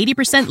juicy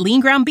 80%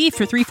 lean ground beef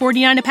for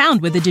 $3.49 a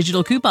pound with a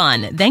digital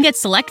coupon. Then get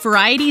select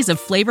varieties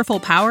of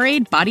flavorful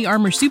Powerade, Body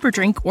Armor Super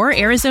Drink, or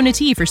Arizona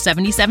tea for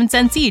 77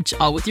 cents each,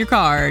 all with your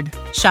card.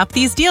 Shop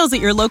these deals at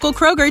your local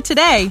Kroger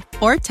today,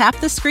 or tap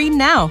the screen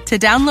now to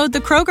download the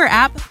Kroger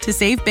app to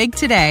save big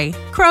today.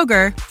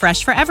 Kroger,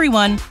 fresh for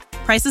everyone.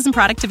 Prices and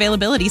product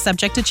availability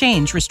subject to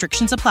change.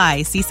 Restrictions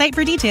apply. See site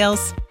for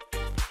details.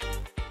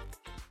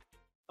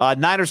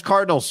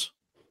 Niners-Cardinals.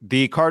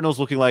 The Cardinals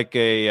looking like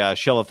a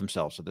shell of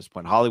themselves at this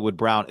point. Hollywood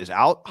Brown is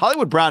out.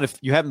 Hollywood Brown, if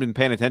you haven't been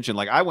paying attention,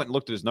 like I went and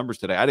looked at his numbers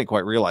today. I didn't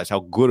quite realize how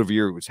good of a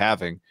year he was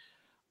having.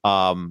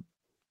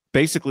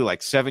 Basically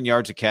like 7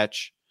 yards a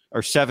catch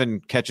or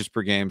 7 catches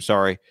per game.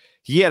 Sorry.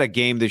 He had a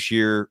game this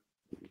year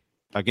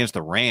against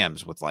the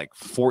Rams with like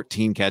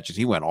 14 catches.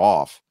 He went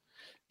off.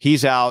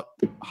 He's out.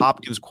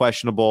 Hopkins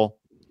questionable.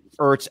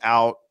 Ertz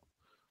out.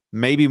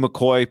 Maybe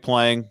McCoy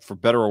playing for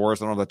better or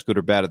worse. I don't know if that's good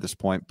or bad at this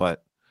point,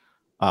 but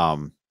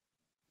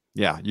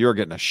yeah, you're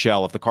getting a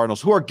shell of the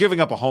Cardinals, who are giving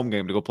up a home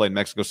game to go play in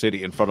Mexico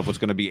City in front of what's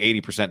going to be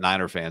 80%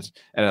 Niner fans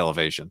at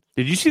elevation.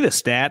 Did you see the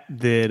stat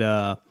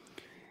that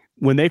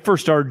when they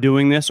first started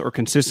doing this or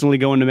consistently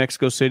going to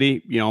Mexico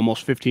City,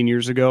 almost 15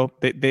 years ago,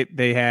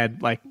 they had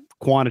like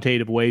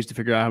quantitative ways to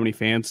figure out how many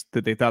fans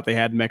that they thought they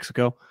had in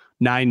Mexico,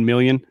 9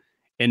 million.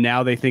 And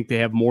now they think they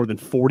have more than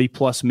 40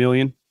 plus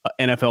million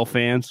NFL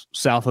fans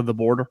south of the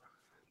border.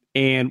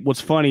 And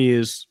what's funny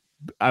is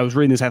I was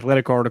reading this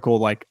Athletic article,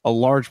 like a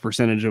large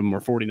percentage of them are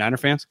 49er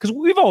fans, because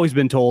we've always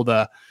been told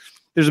there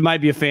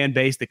might be a fan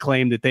base that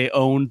claimed that they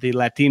own the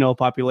Latino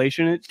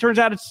population. It turns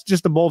out it's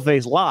just a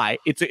bold-faced lie.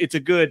 It's a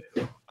good,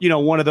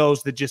 one of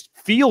those that just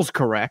feels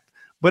correct,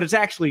 but it's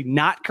actually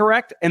not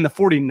correct. And the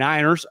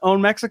 49ers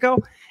own Mexico.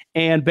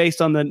 And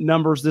based on the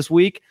numbers this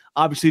week,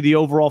 obviously the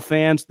overall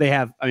fans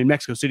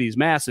Mexico City is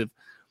massive,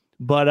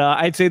 but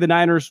I'd say the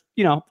Niners,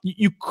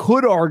 you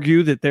could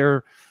argue that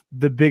they're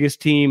the biggest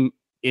team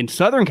in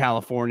Southern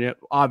California.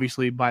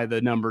 Obviously, by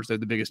the numbers, they're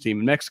the biggest team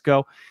in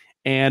Mexico,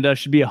 and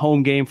should be a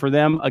home game for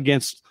them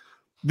against.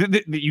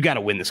 You got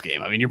to win this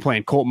game. I mean, you're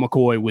playing Colt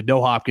McCoy with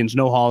no Hopkins,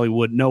 no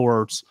Hollywood, no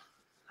Ertz.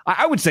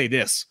 I would say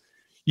this: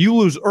 you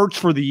lose Ertz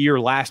for the year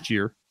last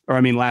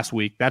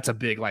week. That's a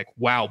big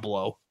wow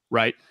blow,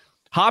 right?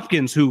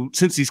 Hopkins, who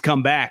since he's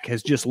come back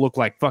has just looked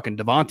like fucking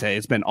Devontae.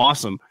 It's been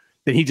awesome.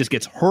 Then he just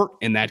gets hurt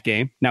in that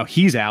game. Now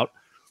he's out.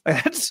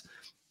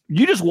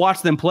 You just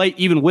watch them play,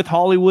 even with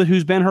Hollywood,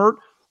 who's been hurt.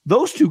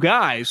 Those two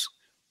guys,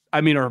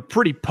 are a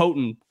pretty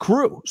potent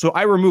crew. So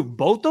I remove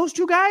both those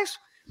two guys.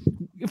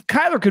 If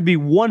Kyler could be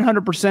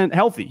 100%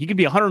 healthy, he could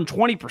be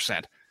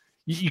 120%.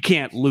 You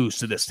can't lose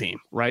to this team,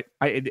 right?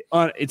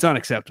 It's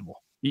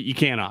unacceptable. You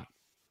cannot.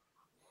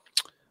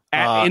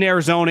 In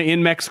Arizona,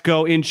 in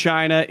Mexico, in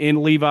China,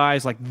 in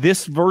Levi's, like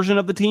this version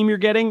of the team you're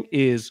getting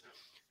is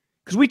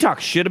because we talk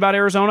shit about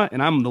Arizona,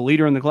 and I'm the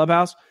leader in the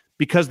clubhouse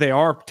because they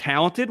are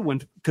talented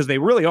because they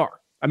really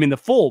are.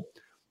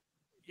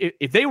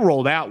 If they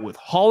rolled out with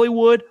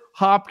Hollywood,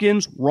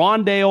 Hopkins,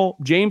 Rondale,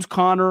 James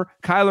Conner,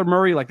 Kyler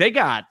Murray, like they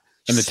got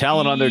and the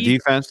talent on their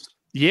defense.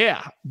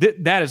 Yeah,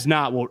 that is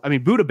not what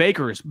Budda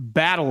Baker is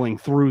battling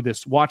through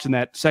this. Watching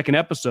that second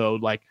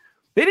episode, like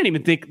they didn't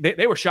even think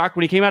they were shocked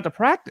when he came out to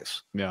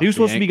practice. Yeah, he was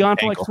supposed to be gone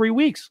for like 3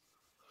 weeks.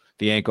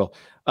 The ankle.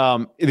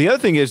 The other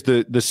thing is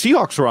the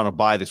Seahawks are on a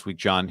bye this week,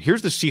 John.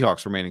 Here's the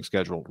Seahawks remaining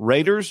schedule: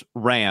 Raiders,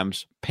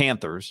 Rams,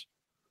 Panthers,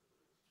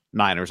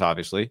 Niners,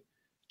 obviously,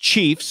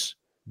 Chiefs,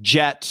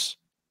 Jets,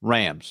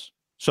 Rams.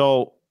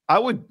 So I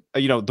would,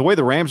 the way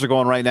the Rams are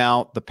going right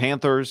now, the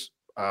Panthers,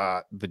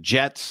 the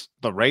Jets,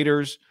 the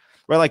Raiders,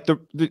 right? Like the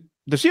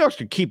Seahawks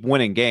could keep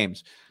winning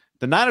games.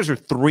 The Niners are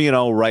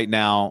 3-0 right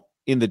now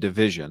in the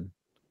division.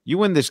 You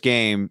win this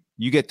game,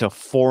 you get to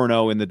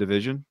 4-0 in the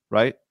division,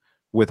 right?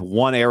 With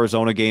one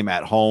Arizona game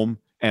at home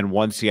and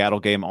one Seattle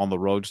game on the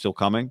road still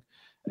coming.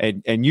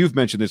 And you've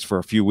mentioned this for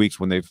a few weeks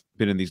when they've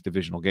been in these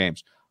divisional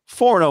games.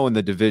 4-0 in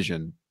the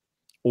division,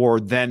 or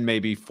then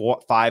maybe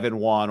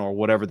 5-1 or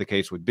whatever the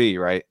case would be,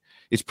 right?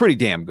 It's pretty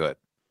damn good.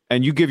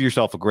 And you give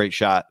yourself a great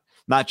shot,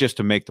 not just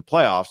to make the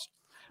playoffs,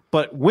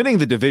 but winning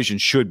the division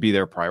should be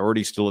their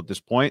priority still at this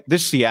point.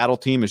 This Seattle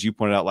team, as you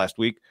pointed out last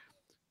week,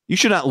 you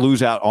should not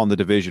lose out on the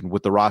division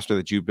with the roster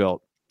that you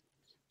built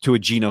to a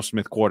Geno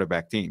Smith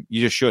quarterback team.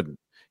 You just shouldn't.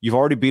 You've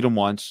already beat them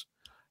once.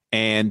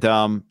 And,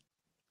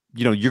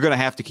 you're going to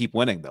have to keep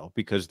winning, though,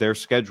 because their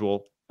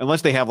schedule,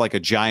 unless they have like a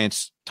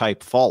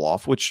Giants-type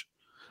fall-off, which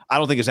I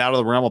don't think is out of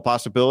the realm of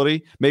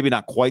possibility, maybe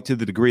not quite to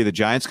the degree of the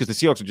Giants, because the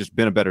Seahawks have just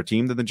been a better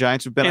team than the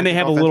Giants have been. And they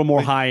have a little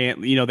more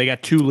high-end, they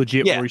got 2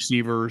 legit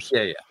receivers.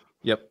 Yeah.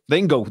 Yep. They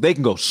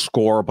can go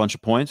score a bunch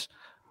of points,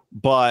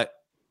 but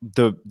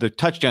the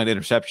touchdown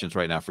interceptions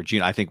right now for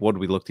Geno, I think what did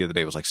we look the other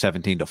day? It was like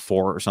 17-4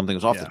 or something. It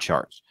was off the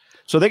charts.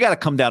 So they got to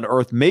come down to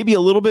earth maybe a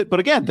little bit, but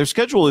again, their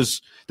schedule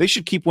is they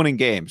should keep winning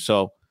games.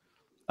 So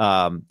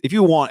if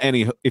you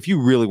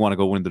really want to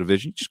go win the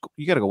division,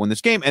 you got to go win this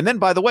game. And then,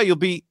 by the way, you'll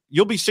be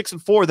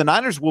 6-4. The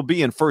Niners will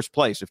be in first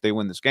place if they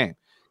win this game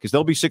because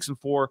they'll be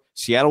 6-4.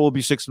 Seattle will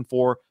be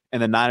 6-4,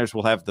 and the Niners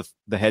will have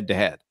the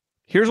head-to-head.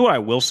 Here's what I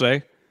will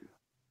say: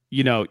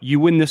 you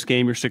win this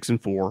game, you're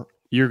 6-4.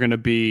 You're going to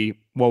be,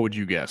 what would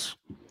you guess?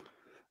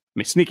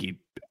 Sneaky.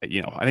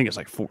 I think it's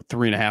like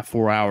 3.5,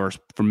 4 hours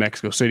from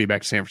Mexico City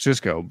back to San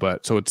Francisco.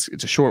 But so it's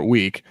a short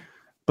week.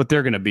 But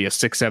they're going to be a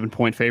 6-7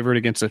 point favorite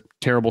against a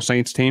terrible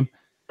Saints team.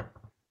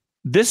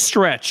 This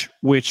stretch,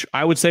 which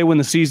I would say when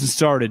the season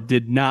started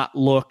did not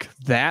look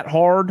that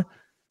hard,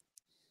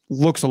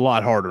 looks a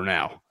lot harder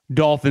now.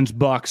 Dolphins,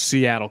 Bucks,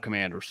 Seattle,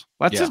 Commanders.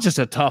 That's just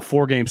a tough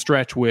 4-game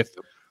stretch with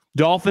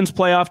Dolphins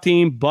playoff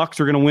team. Bucks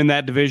are going to win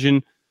that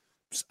division.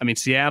 I mean,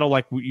 Seattle,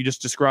 like you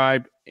just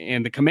described,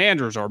 and the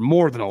Commanders are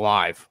more than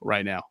alive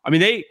right now. I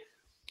mean,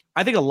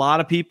 I think a lot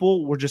of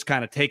people were just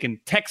kind of taking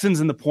Texans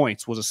and the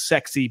points was a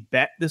sexy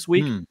bet this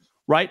week,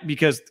 right?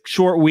 Because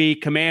short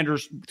week,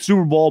 Commanders,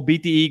 Super Bowl,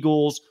 beat the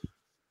Eagles.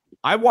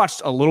 I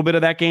watched a little bit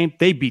of that game.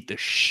 They beat the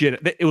shit.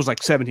 It was like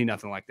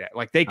 17-0 like that.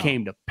 Like they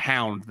came to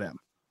pound them.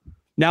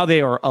 Now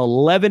they are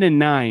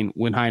 11-9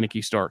 when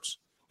Heineke starts.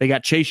 They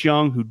got Chase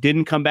Young, who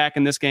didn't come back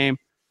in this game.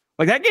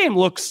 Like that game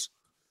looks.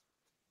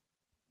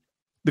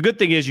 The good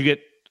thing is you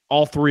get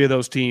all three of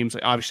those teams.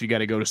 Obviously, you got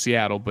to go to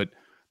Seattle, but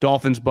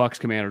Dolphins, Bucks,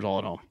 Commanders all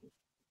at home.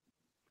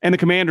 And the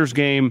Commanders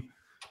game,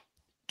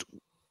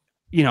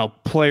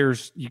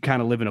 players, you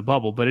kind of live in a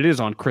bubble, but it is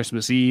on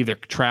Christmas Eve. They're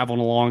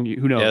traveling along.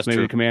 Who knows? Yeah, maybe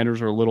true. The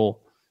Commanders are a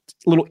little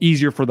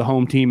easier for the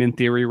home team in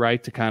theory,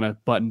 right, to kind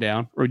of button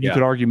down. Or you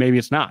could argue maybe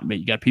it's not.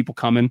 Maybe you got people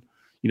coming,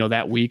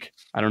 that week.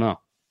 I don't know.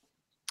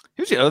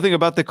 Here's the other thing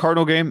about the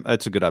Cardinal game.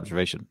 That's a good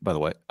observation, by the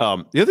way. The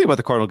other thing about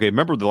the Cardinal game,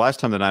 remember the last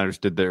time the Niners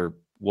did their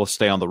 "we'll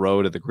stay on the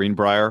road" at the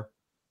Greenbrier?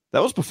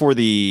 That was before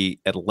the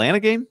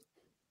Atlanta game.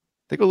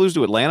 They go lose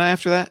to Atlanta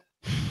after that.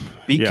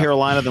 Beat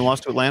Carolina, then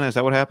lost to Atlanta. Is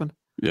that what happened?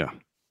 Yeah.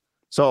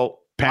 So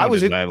I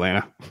was in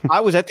Atlanta.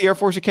 I was at the Air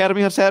Force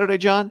Academy on Saturday,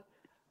 John.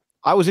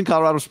 I was in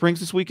Colorado Springs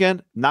this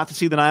weekend, not to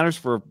see the Niners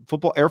for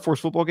a Air Force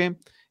football game.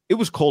 It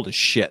was cold as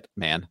shit,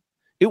 man.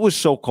 It was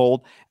so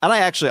cold. And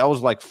I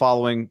was like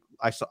following,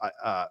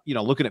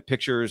 looking at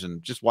pictures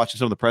and just watching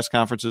some of the press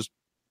conferences.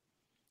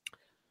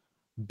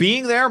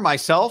 Being there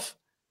myself,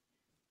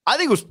 I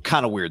think it was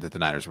kind of weird that the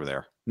Niners were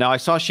there. Now, I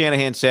saw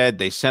Shanahan said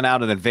they sent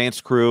out an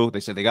advanced crew. They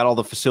said they got all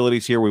the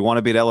facilities here. We want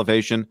to be at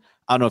elevation.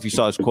 I don't know if you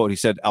saw his quote. He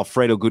said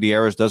Alfredo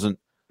Gutierrez doesn't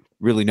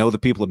really know the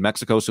people in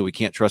Mexico, so we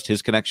can't trust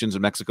his connections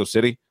in Mexico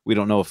City. We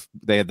don't know if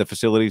they had the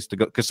facilities to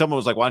go. Because someone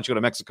was like, why don't you go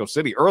to Mexico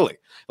City early?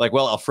 Like,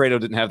 well, Alfredo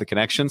didn't have the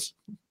connections.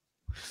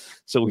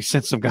 So we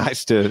sent some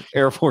guys to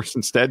Air Force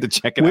instead to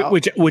check it out.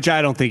 Which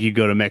I don't think you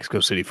go to Mexico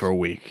City for a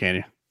week, can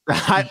you?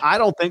 I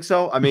don't think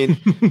so. I mean,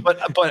 but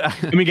I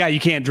mean, guy, you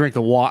can't drink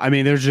the water. I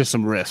mean, there's just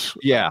some risks.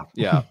 Yeah.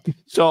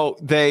 So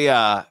they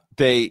for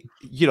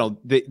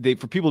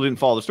people who didn't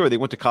follow the story, they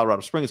went to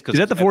Colorado Springs because is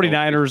that the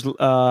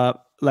 49ers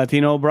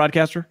Latino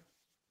broadcaster?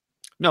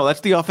 No,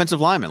 that's the offensive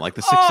lineman, like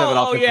the 6'7"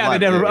 offensive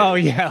lineman. They never. Oh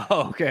yeah.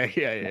 Okay.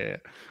 Yeah.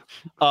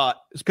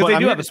 Because they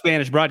do have a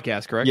Spanish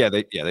broadcast, correct? Yeah,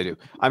 they do.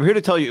 I'm here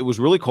to tell you, it was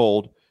really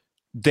cold.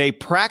 They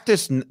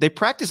practice.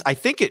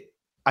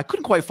 I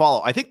couldn't quite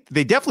follow. I think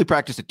they definitely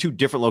practiced at two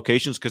different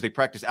locations because they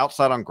practiced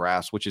outside on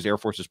grass, which is Air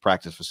Force's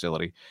practice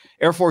facility.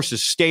 Air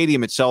Force's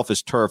stadium itself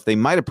is turf. They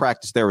might have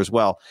practiced there as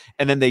well.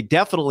 And then they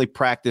definitely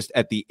practiced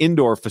at the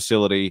indoor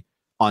facility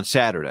on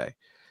Saturday.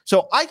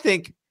 So I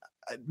think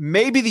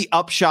maybe the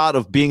upshot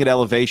of being at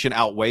elevation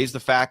outweighs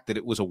the fact that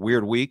it was a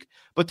weird week.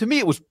 But to me,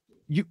 it was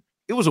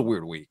a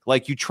weird week.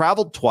 Like you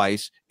traveled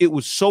twice. It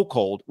was so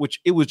cold, which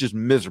it was just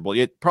miserable.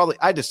 I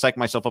had to psych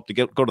myself up to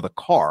go to the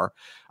car.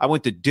 I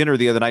went to dinner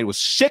the other night. It was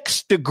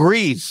 6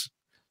 degrees.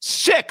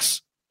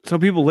 6. So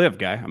people live,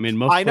 guy. I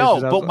mean, I know,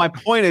 but my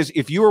point is,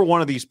 if you were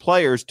one of these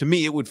players, to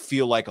me, it would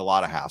feel like a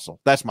lot of hassle.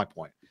 That's my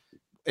point.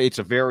 It's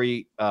a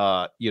very,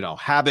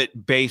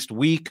 habit-based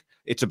week.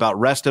 It's about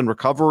rest and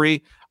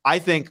recovery. I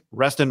think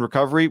rest and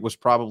recovery was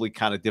probably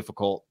kind of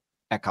difficult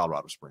at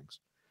Colorado Springs.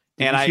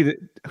 And I think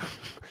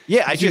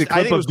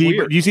it was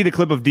weird. Do you see the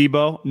clip of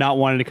Debo not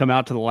wanting to come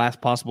out to the last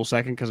possible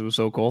second because it was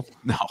so cold?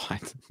 No.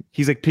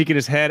 He's like peeking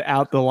his head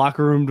out the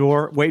locker room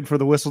door, waiting for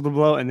the whistle to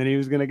blow, and then he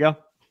was going to go.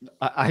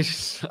 I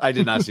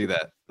did not see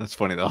that. That's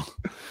funny, though.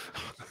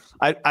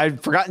 I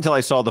forgot until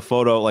I saw the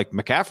photo, like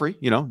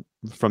McCaffrey,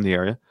 from the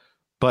area.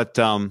 But,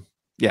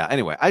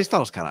 anyway, I just thought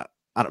it was kind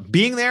of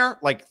being there.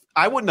 Like,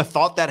 I wouldn't have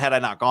thought that had I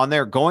not gone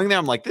there. Going there,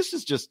 I'm like, this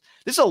is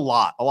a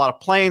lot of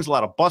planes, a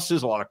lot of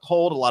buses, a lot of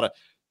cold, a lot of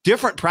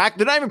different practice.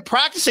 They're not even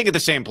practicing at the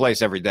same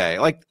place every day.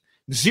 Like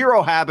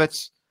zero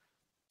habits.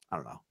 I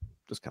don't know.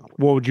 Just kind of.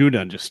 What would you have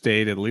done? Just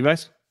stayed at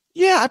Levi's?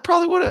 Yeah, I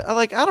probably would have.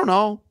 I don't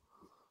know.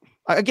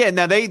 Again,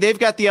 now they've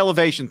got the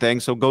elevation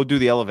thing, so go do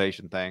the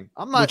elevation thing.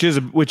 I'm not.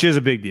 Which is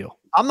a big deal.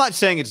 I'm not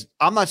saying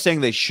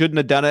they shouldn't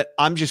have done it.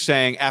 I'm just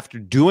saying after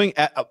doing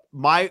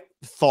my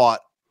thought,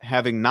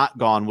 having not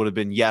gone, would have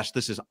been, yes,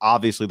 this is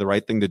obviously the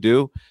right thing to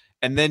do.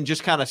 And then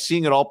just kind of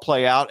seeing it all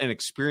play out and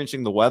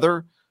experiencing the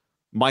weather.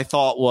 My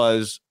thought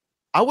was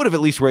I would have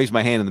at least raised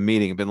my hand in the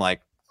meeting and been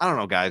like, I don't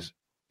know, guys,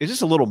 is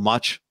this a little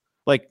much?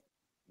 Like,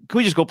 can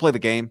we just go play the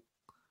game?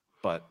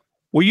 But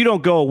well, you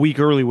don't go a week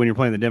early when you're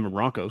playing the Denver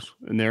Broncos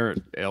and they're at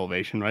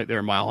elevation, right? They're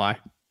a mile high.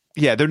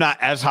 Yeah, they're not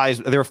as high as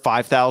they're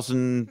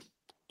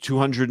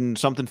 5,200 and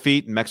something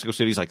feet, and Mexico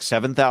City's like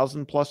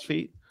 7,000 plus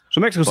feet.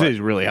 So Mexico City's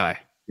really high.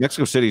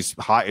 Mexico City's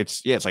high.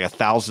 It's like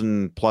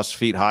 1,000 plus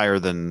feet higher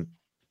than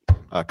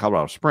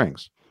Colorado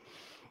Springs.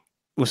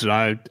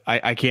 Listen,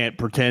 I can't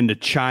pretend to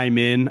chime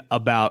in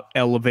about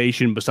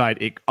elevation.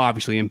 Beside, it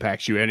obviously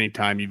impacts you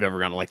anytime you've ever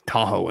gone to like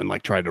Tahoe and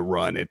like tried to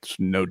run. It's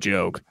no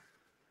joke.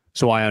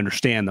 So I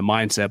understand the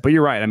mindset. But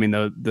you're right. I mean,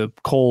 the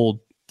cold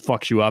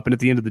fucks you up. And at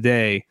the end of the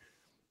day,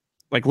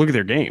 like, look at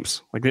their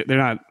games. Like, they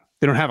don't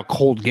have a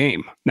cold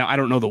game. Now, I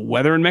don't know the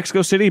weather in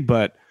Mexico City,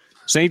 but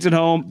Saints at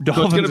home,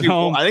 Dolphins at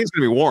home. I think it's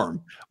going to be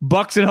warm.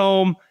 Bucks at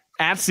home,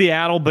 at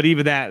Seattle, but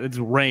even that, it's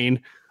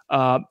rain.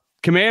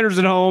 Commanders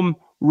at home,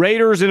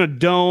 Raiders in a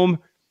dome,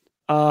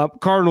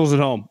 Cardinals at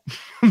home.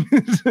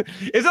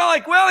 It's not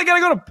like, well, they got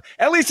to go to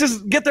at least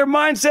just get their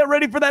mindset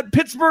ready for that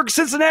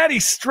Pittsburgh-Cincinnati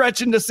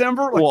stretch in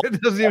December. Like, well,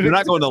 they're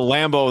not going to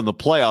Lambeau in the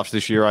playoffs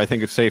this year, I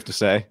think it's safe to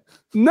say.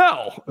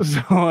 No.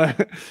 So,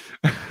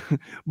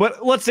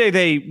 but let's say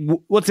they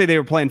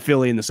were playing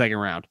Philly in the second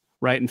round,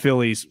 right? And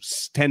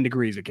Philly's 10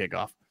 degrees at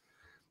kickoff.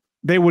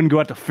 They wouldn't go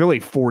out to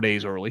Philly 4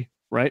 days early,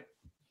 right?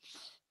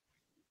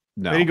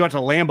 No. They didn't go out to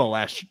Lambeau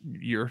last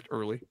year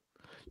early.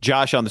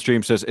 Josh on the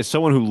stream says, as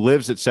someone who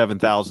lives at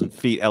 7,000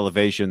 feet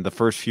elevation, the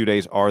first few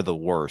days are the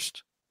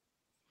worst.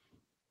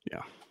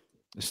 Yeah.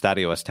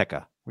 Estadio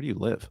Azteca. Where do you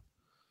live?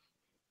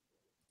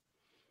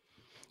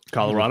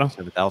 Colorado.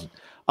 7,000.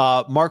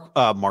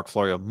 Mark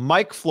Florio.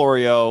 Mike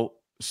Florio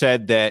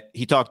said that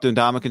he talked to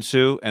Ndamukong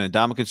Suh, and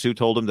Ndamukong Suh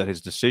told him that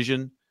his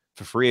decision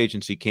for free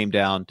agency came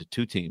down to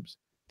two teams,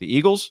 the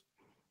Eagles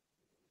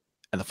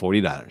and the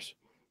 49ers.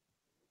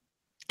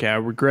 Okay, I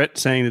regret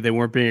saying that they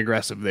weren't being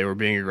aggressive. They were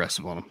being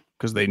aggressive on them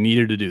because they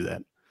needed to do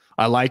that.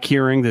 I like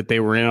hearing that they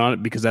were in on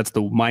it because that's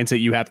the mindset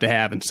you have to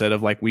have instead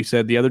of, like we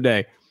said the other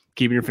day,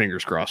 keeping your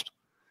fingers crossed.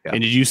 Yeah.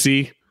 And did you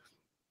see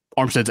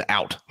Armstead's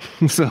out?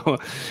 So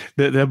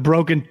the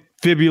broken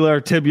fibula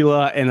or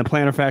tibula and the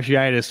plantar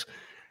fasciitis,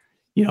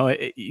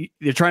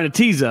 they're trying to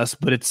tease us,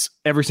 but it's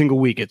every single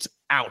week. It's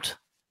out.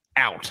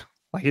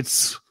 Like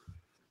it's,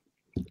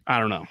 I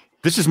don't know.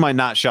 This is my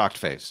not shocked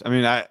face. I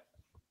mean,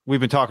 we've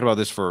been talking about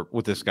this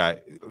with this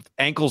guy,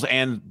 ankles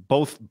and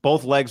both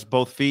legs,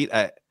 both feet.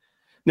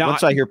 Now,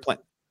 once I hear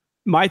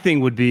my thing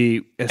would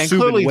be, and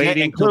clearly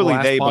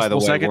they by the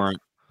way second. Weren't.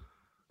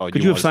 Oh,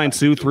 could you have signed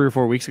Sue 3 or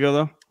 4 weeks ago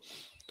though?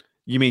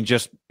 You mean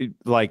just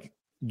like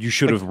you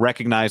should have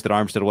recognized that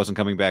Armstead wasn't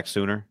coming back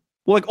sooner?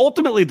 Well, like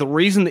ultimately the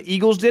reason the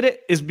Eagles did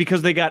it is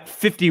because they got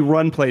 50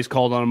 run plays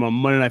called on them on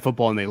Monday Night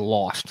Football and they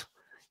lost.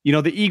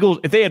 The Eagles,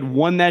 if they had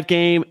won that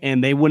game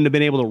and they wouldn't have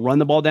been able to run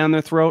the ball down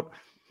their throat,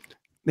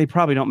 they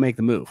probably don't make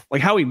the move.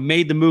 Like how he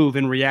made the move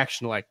in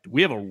reaction to like, do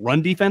we have a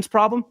run defense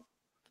problem?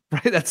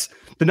 Right? That's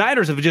the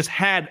Niners have just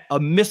had a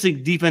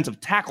missing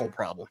defensive tackle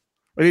problem.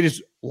 Or they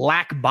just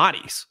lack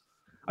bodies.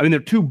 I mean,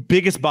 their two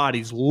biggest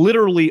bodies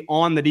literally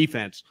on the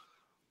defense.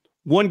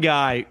 One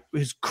guy,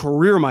 his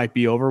career might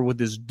be over with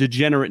his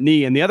degenerate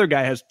knee, and the other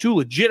guy has two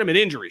legitimate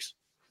injuries.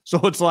 So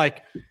it's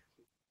like,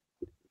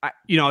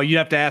 you'd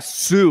have to ask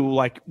Sue,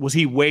 like, was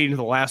he waiting to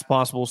the last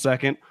possible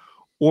second?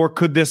 Or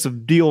could this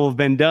deal have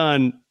been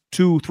done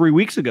 2-3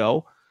 weeks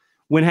ago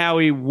when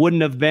Howie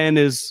wouldn't have been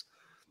as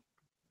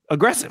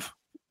aggressive?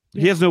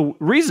 He has no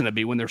reason to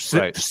be when they're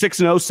 6-0,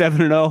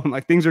 7-0, and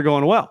like things are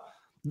going well.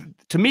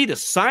 To me, the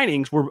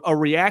signings were a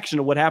reaction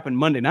to what happened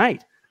Monday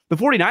night. The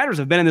 49ers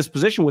have been in this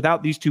position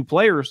without these two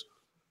players.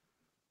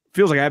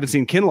 Feels like I haven't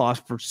seen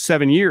Kinlaw for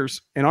 7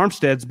 years, and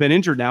Armstead's been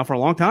injured now for a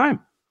long time.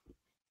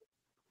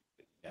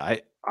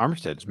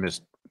 Armstead's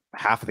missed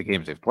half of the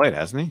games they've played,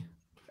 hasn't he?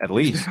 At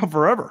least.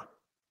 Forever.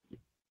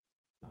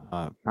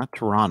 Not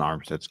Tehran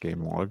Armstead's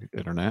game log,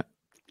 internet.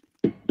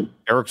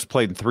 Eric's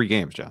played in 3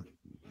 games, John.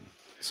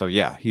 So,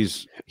 yeah,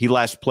 he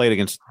last played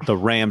against the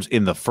Rams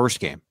in the first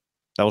game.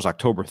 That was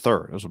October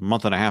 3rd. It was a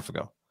month and a half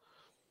ago.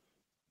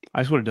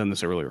 I just would have done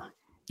this earlier.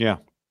 Yeah.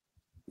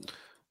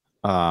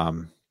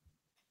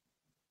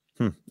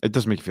 It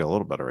does make you feel a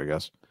little better, I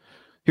guess.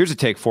 Here's a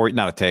take for you.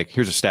 Not a take.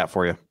 Here's a stat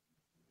for you.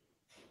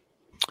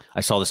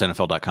 I saw this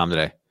NFL.com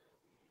today.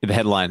 The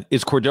headline,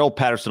 is Cordell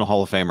Patterson a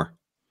Hall of Famer?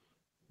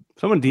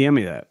 Someone DM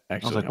me that,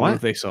 actually. I was like, I wonder what?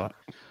 if they saw it.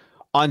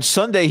 On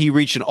Sunday, he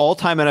reached an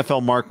all-time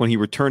NFL mark when he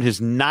returned his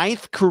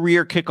 9th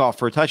career kickoff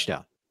for a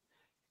touchdown.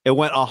 It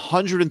went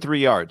 103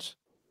 yards.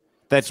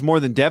 That's more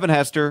than Devin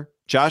Hester,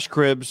 Josh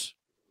Cribbs,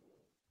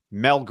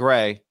 Mel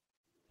Gray.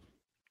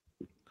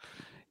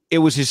 It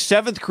was his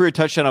 7th career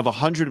touchdown of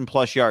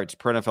 100+ yards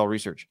per NFL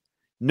research.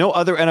 No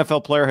other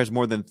NFL player has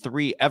more than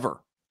 3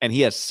 ever, and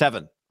he has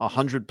 7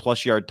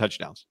 100+ yard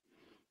touchdowns.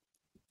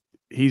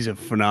 He's a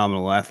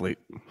phenomenal athlete.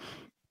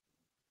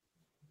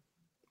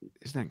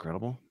 Isn't that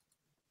incredible?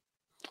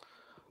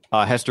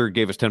 Hester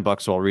gave us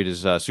 $10, so I'll read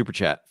his super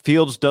chat.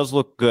 Fields does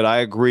look good. I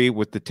agree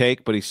with the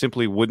take, but he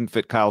simply wouldn't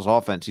fit Kyle's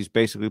offense. He's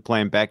basically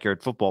playing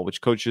backyard football, which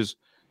coaches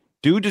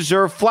do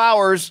deserve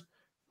flowers.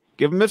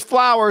 Give him his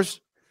flowers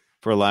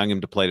for allowing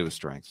him to play to his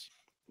strengths.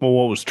 Well,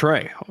 what was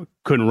Trey?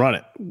 Couldn't run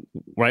it,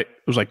 right?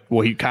 It was like,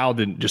 well, Kyle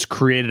didn't just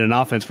created an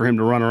offense for him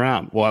to run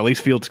around. Well, at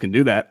least Fields can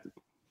do that.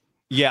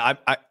 Yeah,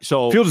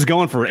 so Fields is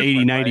going for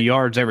 80, 90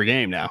 yards every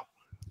game now.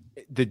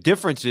 The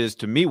difference is,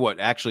 to me, what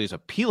actually is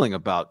appealing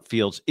about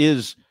Fields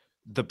is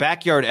the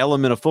backyard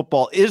element of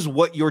football is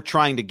what you're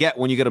trying to get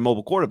when you get a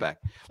mobile quarterback.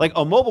 Like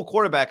a mobile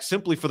quarterback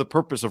simply for the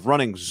purpose of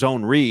running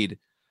zone read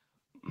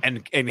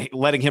and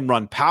letting him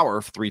run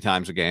power 3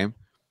 times a game.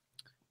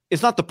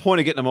 it's not the point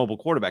of getting a mobile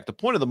quarterback. The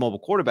point of the mobile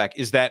quarterback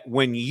is that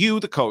when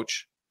you, the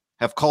coach,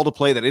 have called a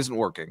play that isn't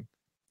working,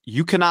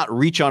 you cannot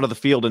reach onto the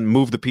field and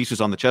move the pieces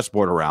on the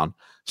chessboard around.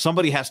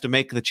 Somebody has to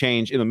make the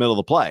change in the middle of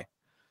the play.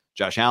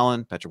 Josh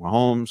Allen, Patrick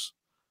Mahomes.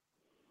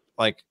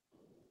 Like,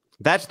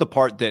 that's the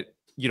part that,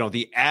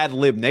 the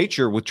ad-lib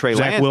nature with Trey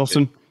Lance.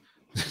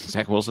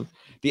 Zach Wilson.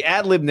 The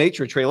ad-lib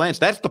nature of Trey Lance,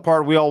 that's the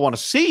part we all want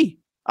to see.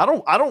 I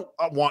don't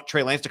want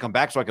Trey Lance to come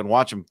back so I can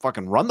watch him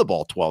fucking run the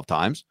ball 12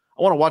 times.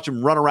 I want to watch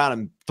him run around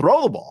and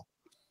throw the ball.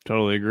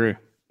 Totally agree.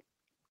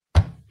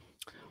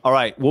 All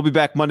right, we'll be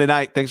back Monday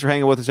night. Thanks for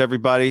hanging with us,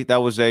 everybody.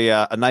 That was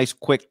a nice,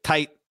 quick,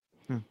 tight.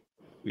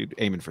 We're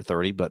aiming for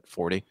 30, but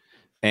 40.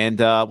 And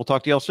we'll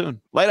talk to y'all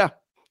soon. Later.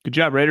 Good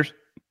job, Raiders.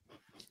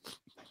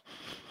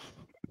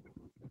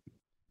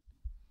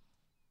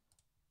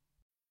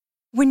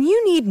 When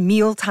you need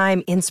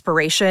mealtime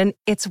inspiration,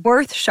 it's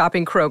worth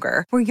shopping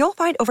Kroger, where you'll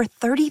find over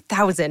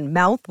 30,000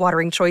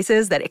 mouth-watering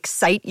choices that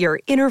excite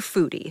your inner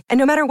foodie. And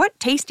no matter what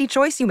tasty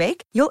choice you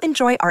make, you'll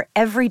enjoy our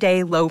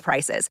everyday low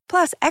prices,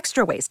 plus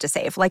extra ways to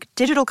save, like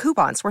digital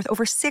coupons worth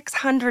over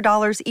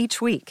 $600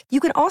 each week. You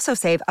can also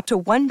save up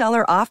to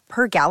 $1 off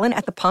per gallon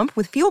at the pump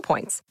with fuel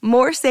points.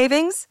 More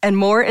savings and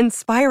more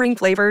inspiring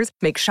flavors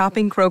make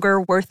shopping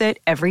Kroger worth it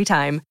every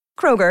time.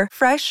 Kroger,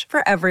 fresh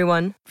for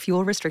everyone.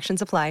 Fuel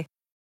restrictions apply.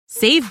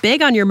 Save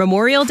big on your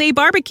Memorial Day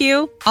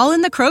barbecue, all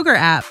in the Kroger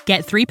app.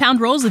 Get 3-pound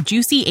rolls of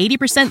juicy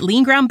 80%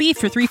 lean ground beef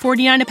for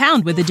 $3.49 a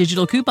pound with a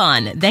digital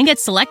coupon. Then get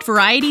select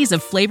varieties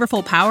of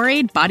flavorful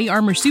Powerade, Body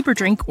Armor Super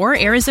Drink, or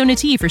Arizona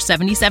tea for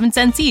 77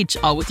 cents each,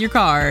 all with your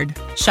card.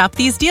 Shop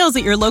these deals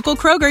at your local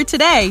Kroger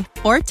today,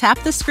 or tap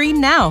the screen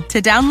now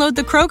to download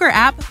the Kroger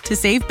app to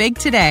save big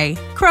today.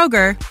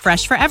 Kroger,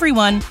 fresh for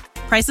everyone.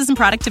 Prices and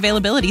product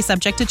availability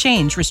subject to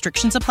change.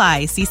 Restrictions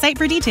apply. See site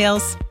for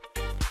details.